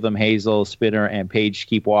three of them, Hazel, Spinner, and Paige,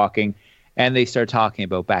 keep walking, and they start talking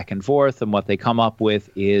about back and forth. And what they come up with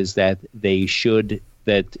is that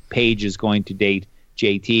Paige is going to date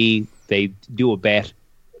JT. They do a bet.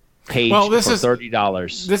 Paige for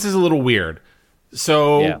 $30. This is a little weird.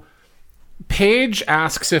 So, Yeah. Paige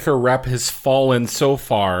asks if her rep has fallen so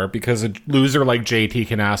far because a loser like JT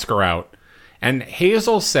can ask her out, and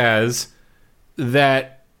Hazel says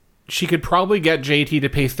that she could probably get JT to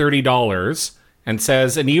pay $30 and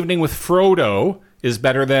says an evening with Frodo is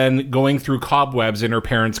better than going through cobwebs in her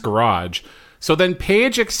parents' garage. So then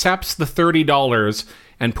Paige accepts the $30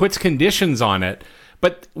 and puts conditions on it,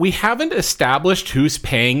 but we haven't established who's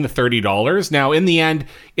paying the $30. Now, in the end,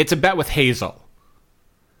 it's a bet with Hazel.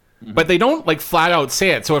 But they don't, like, flat out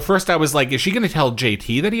say it. So at first I was like, is she going to tell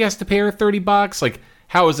JT that he has to pay her $30? Like,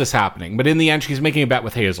 how is this happening? But in the end, she's making a bet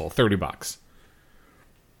with Hazel, $30.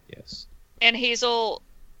 Yes. And Hazel,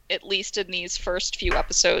 at least in these first few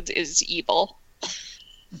episodes, is evil.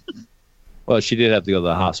 Well, she did have to go to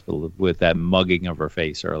the hospital with that mugging of her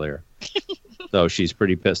face earlier. So she's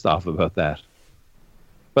pretty pissed off about that.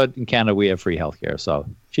 But in Canada, we have free healthcare, so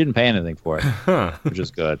she didn't pay anything for it, which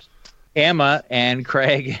is good. Emma and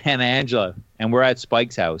Craig and Angela, and we're at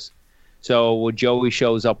Spike's house. So Joey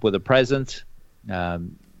shows up with a present.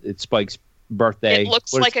 It's Spike's birthday. It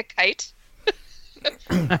looks like a kite.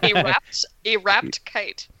 a wrapped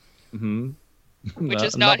kite. Mm-hmm. Which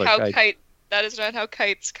is not how that is not how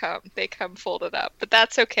kites come. They come folded up. But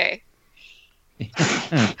that's okay. Maybe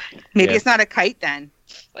Yeah. it's not a kite then.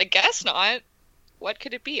 I guess not. What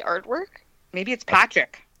could it be? Artwork? Maybe it's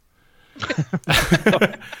Patrick.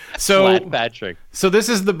 So, Flat Patrick. so this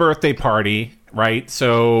is the birthday party, right?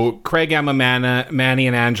 So Craig, Emma, Manny,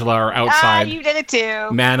 and Angela are outside. You did it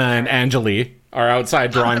too. Manna and Angeli are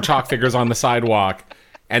outside drawing chalk figures on the sidewalk.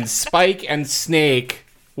 And Spike and Snake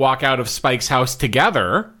walk out of Spike's house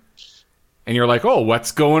together. And you're like, oh,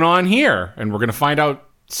 what's going on here? And we're going to find out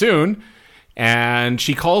soon. And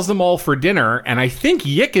she calls them all for dinner. And I think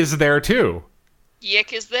Yick is there too.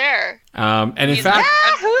 Yick is there. And in He's fact,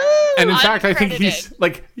 I think uncredited. he's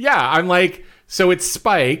like, yeah, I'm like, so it's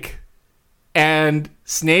Spike and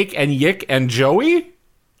Snake and Yick and Joey?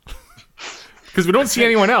 Because we don't see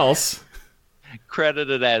anyone else.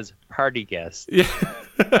 Credited as party guest. Yeah.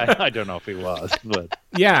 I don't know if he was, but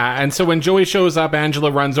Yeah, and so when Joey shows up,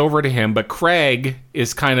 Angela runs over to him, but Craig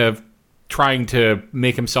is kind of trying to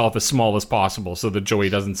make himself as small as possible so that Joey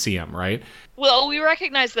doesn't see him, right? Well, we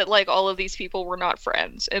recognize that like all of these people were not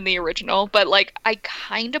friends in the original, but like I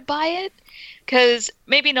kind of buy it because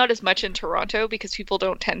maybe not as much in Toronto because people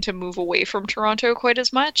don't tend to move away from Toronto quite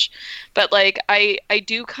as much, but like I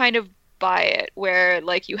do kind of buy it where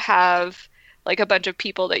like you have like a bunch of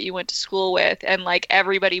people that you went to school with and like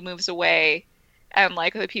everybody moves away and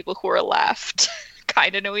like the people who are left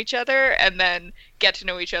kind of know each other and then get to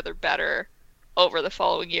know each other better over the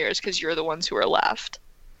following years because you're the ones who are left.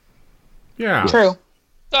 Yeah. True.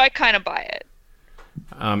 So I kind of buy it.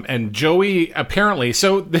 And Joey apparently,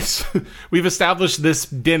 so this we've established this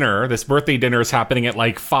birthday dinner is happening at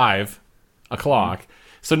like 5 o'clock.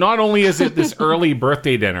 So not only is it this early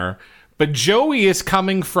birthday dinner, but Joey is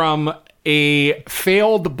coming from a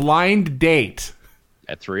failed blind date.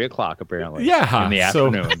 At 3 o'clock, apparently. Yeah. In the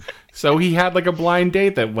afternoon. So he had like a blind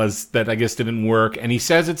date that I guess didn't work. And he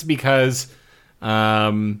says it's because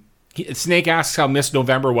Snake asks how Miss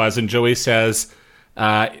November was, and Joey says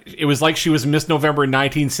it was like she was Miss November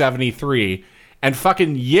 1973. And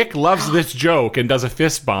fucking Yick loves this joke and does a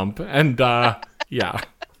fist bump. And yeah.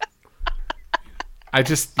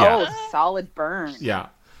 Oh, solid burn. Yeah.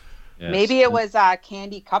 Yes. Maybe it was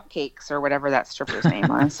Candy Cupcakes or whatever that stripper's name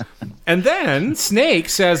was. And then Snake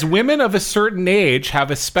says women of a certain age have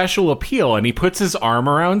a special appeal, and he puts his arm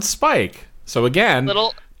around Spike. So again,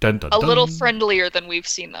 Little friendlier than we've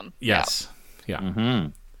seen them. Yes. Yeah. Mm-hmm.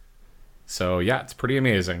 So yeah, it's pretty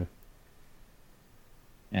amazing.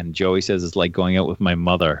 And Joey says it's like going out with my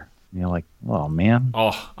mother. And you're like, oh, man.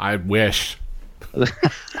 Oh, I wish.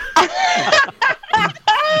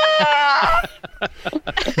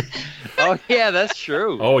 Oh, yeah, that's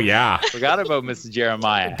true. Oh yeah. Forgot about Mrs.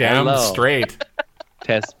 Jeremiah. Damn Hello. straight.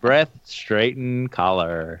 Test breath, straighten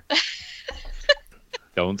collar.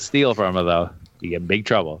 Don't steal from her, though. You get in big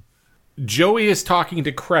trouble. Joey is talking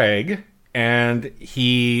to Craig, and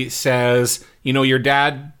he says, you know, your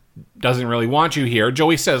dad doesn't really want you here.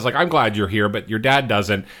 Joey says, like, I'm glad you're here, but your dad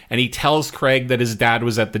doesn't. And he tells Craig that his dad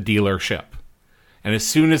was at the dealership. And as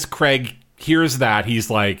soon as Craig hears that, he's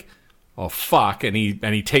like, oh, fuck, and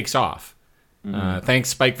he takes off. Thanks,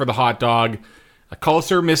 Spike, for the hot dog. Calls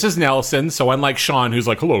her Mrs. Nelson, so unlike Sean, who's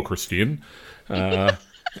like, hello, Christine,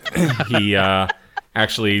 he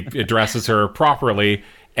actually addresses her properly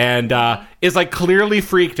and is like clearly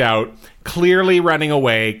freaked out, clearly running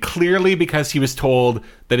away, clearly because he was told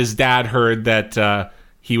that his dad heard that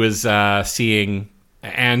he was seeing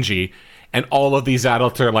Angie, and all of these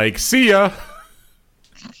adults are like, see ya.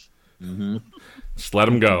 Just let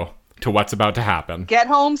him go to what's about to happen. Get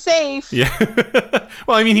home safe. Yeah.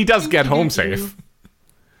 Well, I mean, he does get home safe.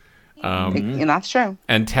 And that's true.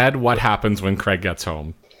 And Ted, what happens when Craig gets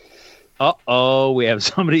home? Uh-oh, we have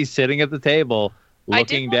somebody sitting at the table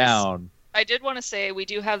looking down. I did want to say we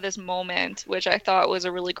do have this moment, which I thought was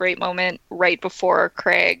a really great moment right before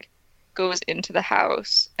Craig goes into the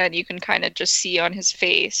house. And you can kind of just see on his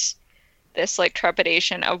face this like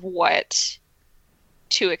trepidation of what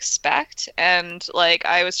to expect. And like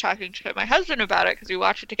I was talking to my husband about it because we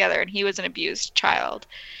watched it together, and he was an abused child,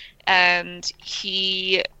 and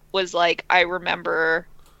he was like, I remember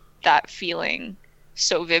that feeling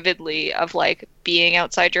so vividly of like being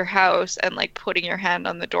outside your house and like putting your hand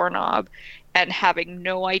on the doorknob and having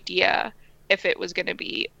no idea if it was going to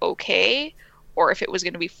be okay or if it was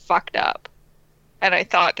going to be fucked up. And I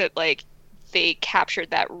thought that like they captured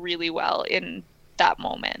that really well in that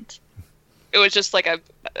moment. It was just like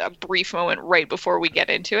a brief moment right before we get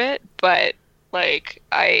into it, but like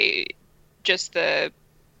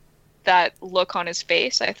that look on his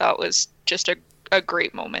face I thought was just a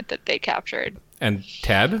great moment that they captured. And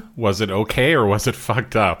Ted, was it okay or was it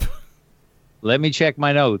fucked up? Let me check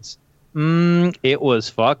my notes. It was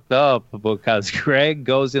fucked up because Craig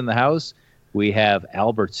goes in the house. We have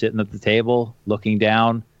Albert sitting at the table looking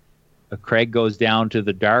down. Craig goes down to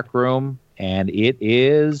the dark room, and it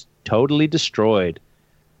is totally destroyed.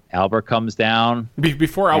 Albert comes down.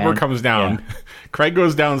 Before Albert comes down, Craig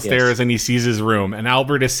goes downstairs and he sees his room, and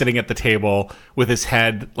Albert is sitting at the table with his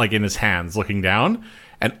head like in his hands looking down,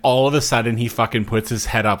 and all of a sudden he fucking puts his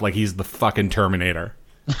head up like he's the fucking Terminator.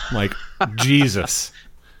 Like, Jesus.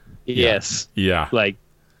 Yes. Yeah. Like,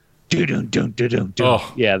 do-dum-dum-dum-dum.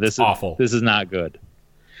 Oh, yeah, this is awful. This is not good.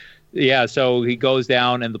 Yeah, so he goes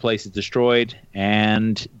down and the place is destroyed,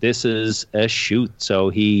 and this is a shoot. So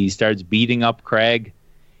he starts beating up Craig,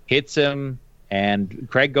 hits him, and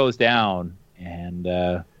Craig goes down,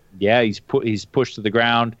 and he's pushed to the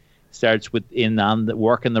ground. Starts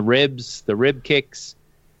working the ribs, the rib kicks,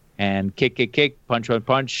 and kick,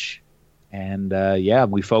 punch,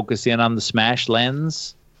 and we focus in on the smash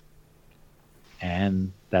lens,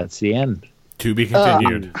 and that's the end. To be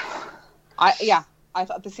continued. I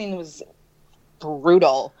thought the scene was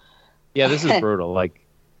brutal. Yeah, this is brutal. Like,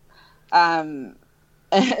 I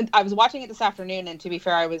was watching it this afternoon, and to be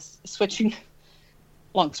fair, I was switching.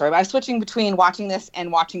 Long story, but I was switching between watching this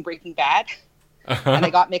and watching Breaking Bad, and I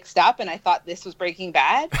got mixed up, and I thought this was Breaking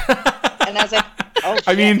Bad, and I was like, "Oh, shit,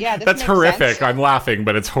 I mean, yeah, this that's makes horrific. sense. I'm laughing,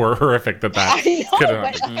 but it's horrific that I know, could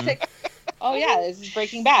but happen. I was like, oh yeah, this is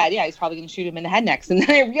Breaking Bad. Yeah, he's probably going to shoot him in the head next. And then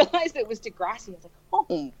I realized it was Degrassi. I was like,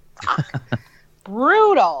 oh,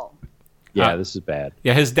 Brutal. Yeah, this is bad.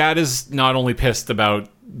 Yeah, his dad is not only pissed about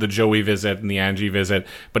the Joey visit and the Angie visit,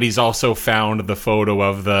 but he's also found the photo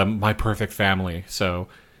of the My Perfect Family. So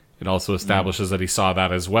it also establishes that he saw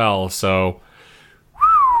that as well. So,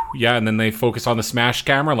 yeah, and then they focus on the smashed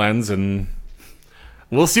camera lens, and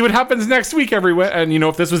we'll see what happens next week, everyone. And,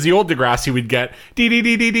 if this was the old Degrassi, we'd get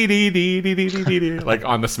like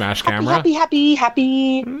on the smash camera.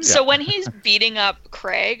 Happy. So when he's beating up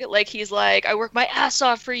Craig, like he's like, I work my ass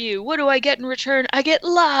off for you. What do I get in return? I get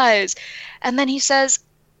lies. And then he says,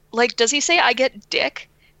 like, does he say I get dick?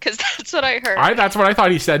 Because that's what I heard. That's what I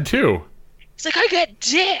thought he said too. He's like, I get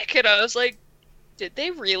dick. And I was like, did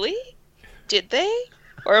they really? Did they?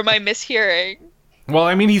 Or am I mishearing? Well,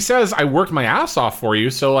 I mean, he says I worked my ass off for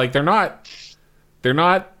you, so like they're not,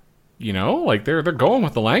 like they're going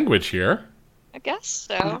with the language here. I guess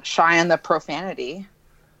I'm so. not shy on the profanity.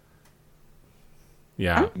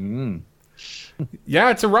 Yeah. Mm. Yeah,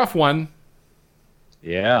 it's a rough one.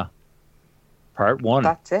 Yeah. Part 1.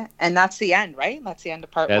 That's it. And that's the end, right? That's the end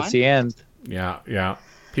of part 1. That's the end. Yeah.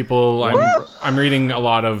 People, I'm reading a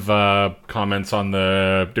lot of comments on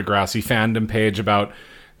the Degrassi fandom page about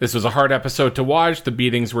this was a hard episode to watch. The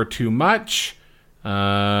beatings were too much.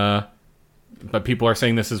 But people are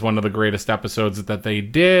saying this is one of the greatest episodes that they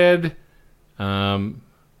did.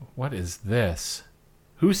 What is this?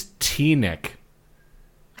 Who's T-Nick?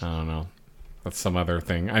 I don't know. That's some other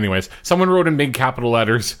thing. Anyways, someone wrote in big capital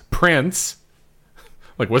letters, Prince.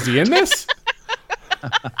 Like, was he in this?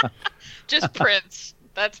 Just Prince.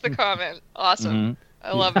 That's the comment. Awesome.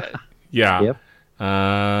 I love it. Yeah. Yep.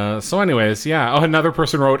 So anyways, yeah. Oh, another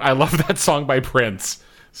person wrote, I love that song by Prince.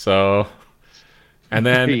 So, and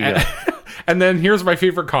then, There you go. and then here's my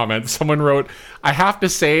favorite comment. Someone wrote, I have to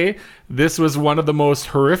say, this was one of the most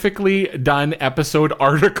horrifically done episode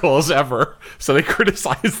articles ever. So they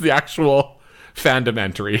criticized the actual fandom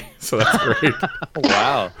entry. So that's great.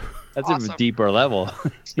 Wow. That's Awesome. a deeper level.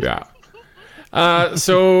 Yeah.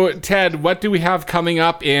 So, Ted, what do we have coming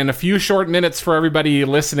up in a few short minutes for everybody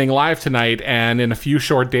listening live tonight and in a few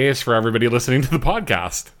short days for everybody listening to the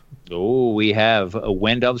podcast? Oh, we have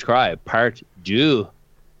When Doves Cry, Part 2.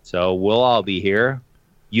 So we'll all be here.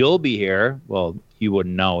 You'll be here. Well, you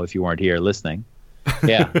wouldn't know if you weren't here listening.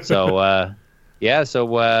 Yeah. So,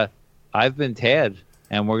 I've been Ted,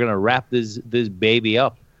 and we're going to wrap this baby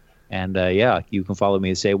up. And, you can follow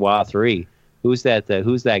me at Say Wah 3. Who's that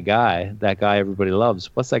guy? That guy everybody loves.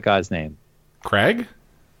 What's that guy's name? Craig?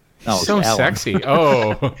 No, So it's Alan. sexy.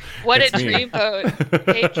 Oh. What a It's me. dreamboat.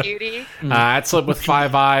 Hey, cutie. At Slip with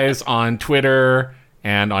 5 Eyes on Twitter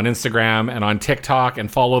and on Instagram and on TikTok,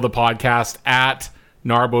 and follow the podcast at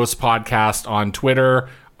Narbos Podcast on Twitter.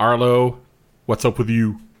 Arlo, what's up with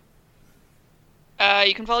you?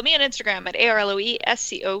 You can follow me on Instagram at ARLOESCOTT.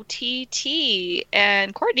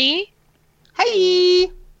 And Courtney.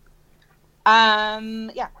 Hey.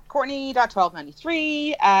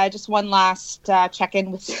 Courtney.1293. Just one last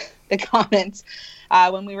check-in with the comments.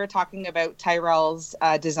 When we were talking about Tyrell's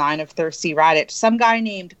design of Thirsty Radish, some guy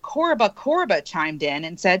named Korba chimed in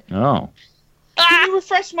and said, Oh. Can you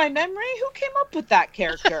refresh my memory? Who came up with that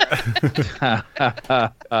character?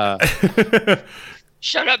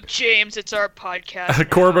 Shut up, James. It's our podcast.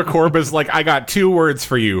 Corba's like, I got 2 words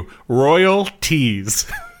for you. Royal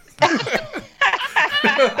tease.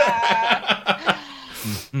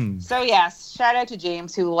 So yes, shout out to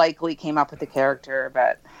James, who likely came up with the character,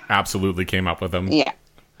 but Absolutely came up with them. yeah,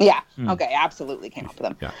 okay, absolutely came up with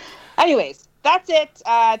them. Yeah. Anyways, that's it.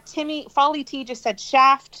 Folly T just said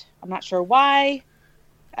Shaft. I'm not sure why.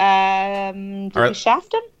 Did All right. we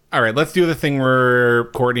shaft him? All right, let's do the thing where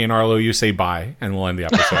Courtney and Arlo, you say bye, and we'll end the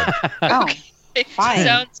episode. Oh, fine.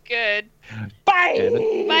 Sounds good. Bye.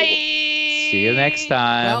 Bye. See you next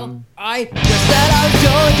time. I just said I was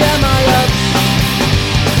going to my up.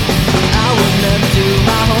 I would never do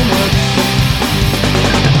my homework.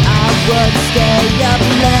 I would stay up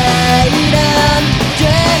late and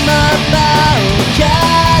dream about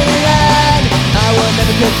Caroline. I would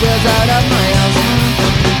never kick girls out of my house.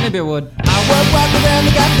 Maybe I would. I would walk around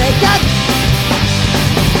the cafe cut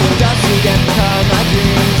just to get caught my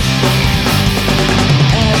dreams.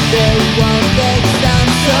 Everyone thinks I'm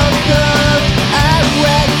so cool. I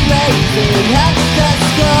went crazy at the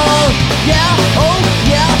school. Yeah.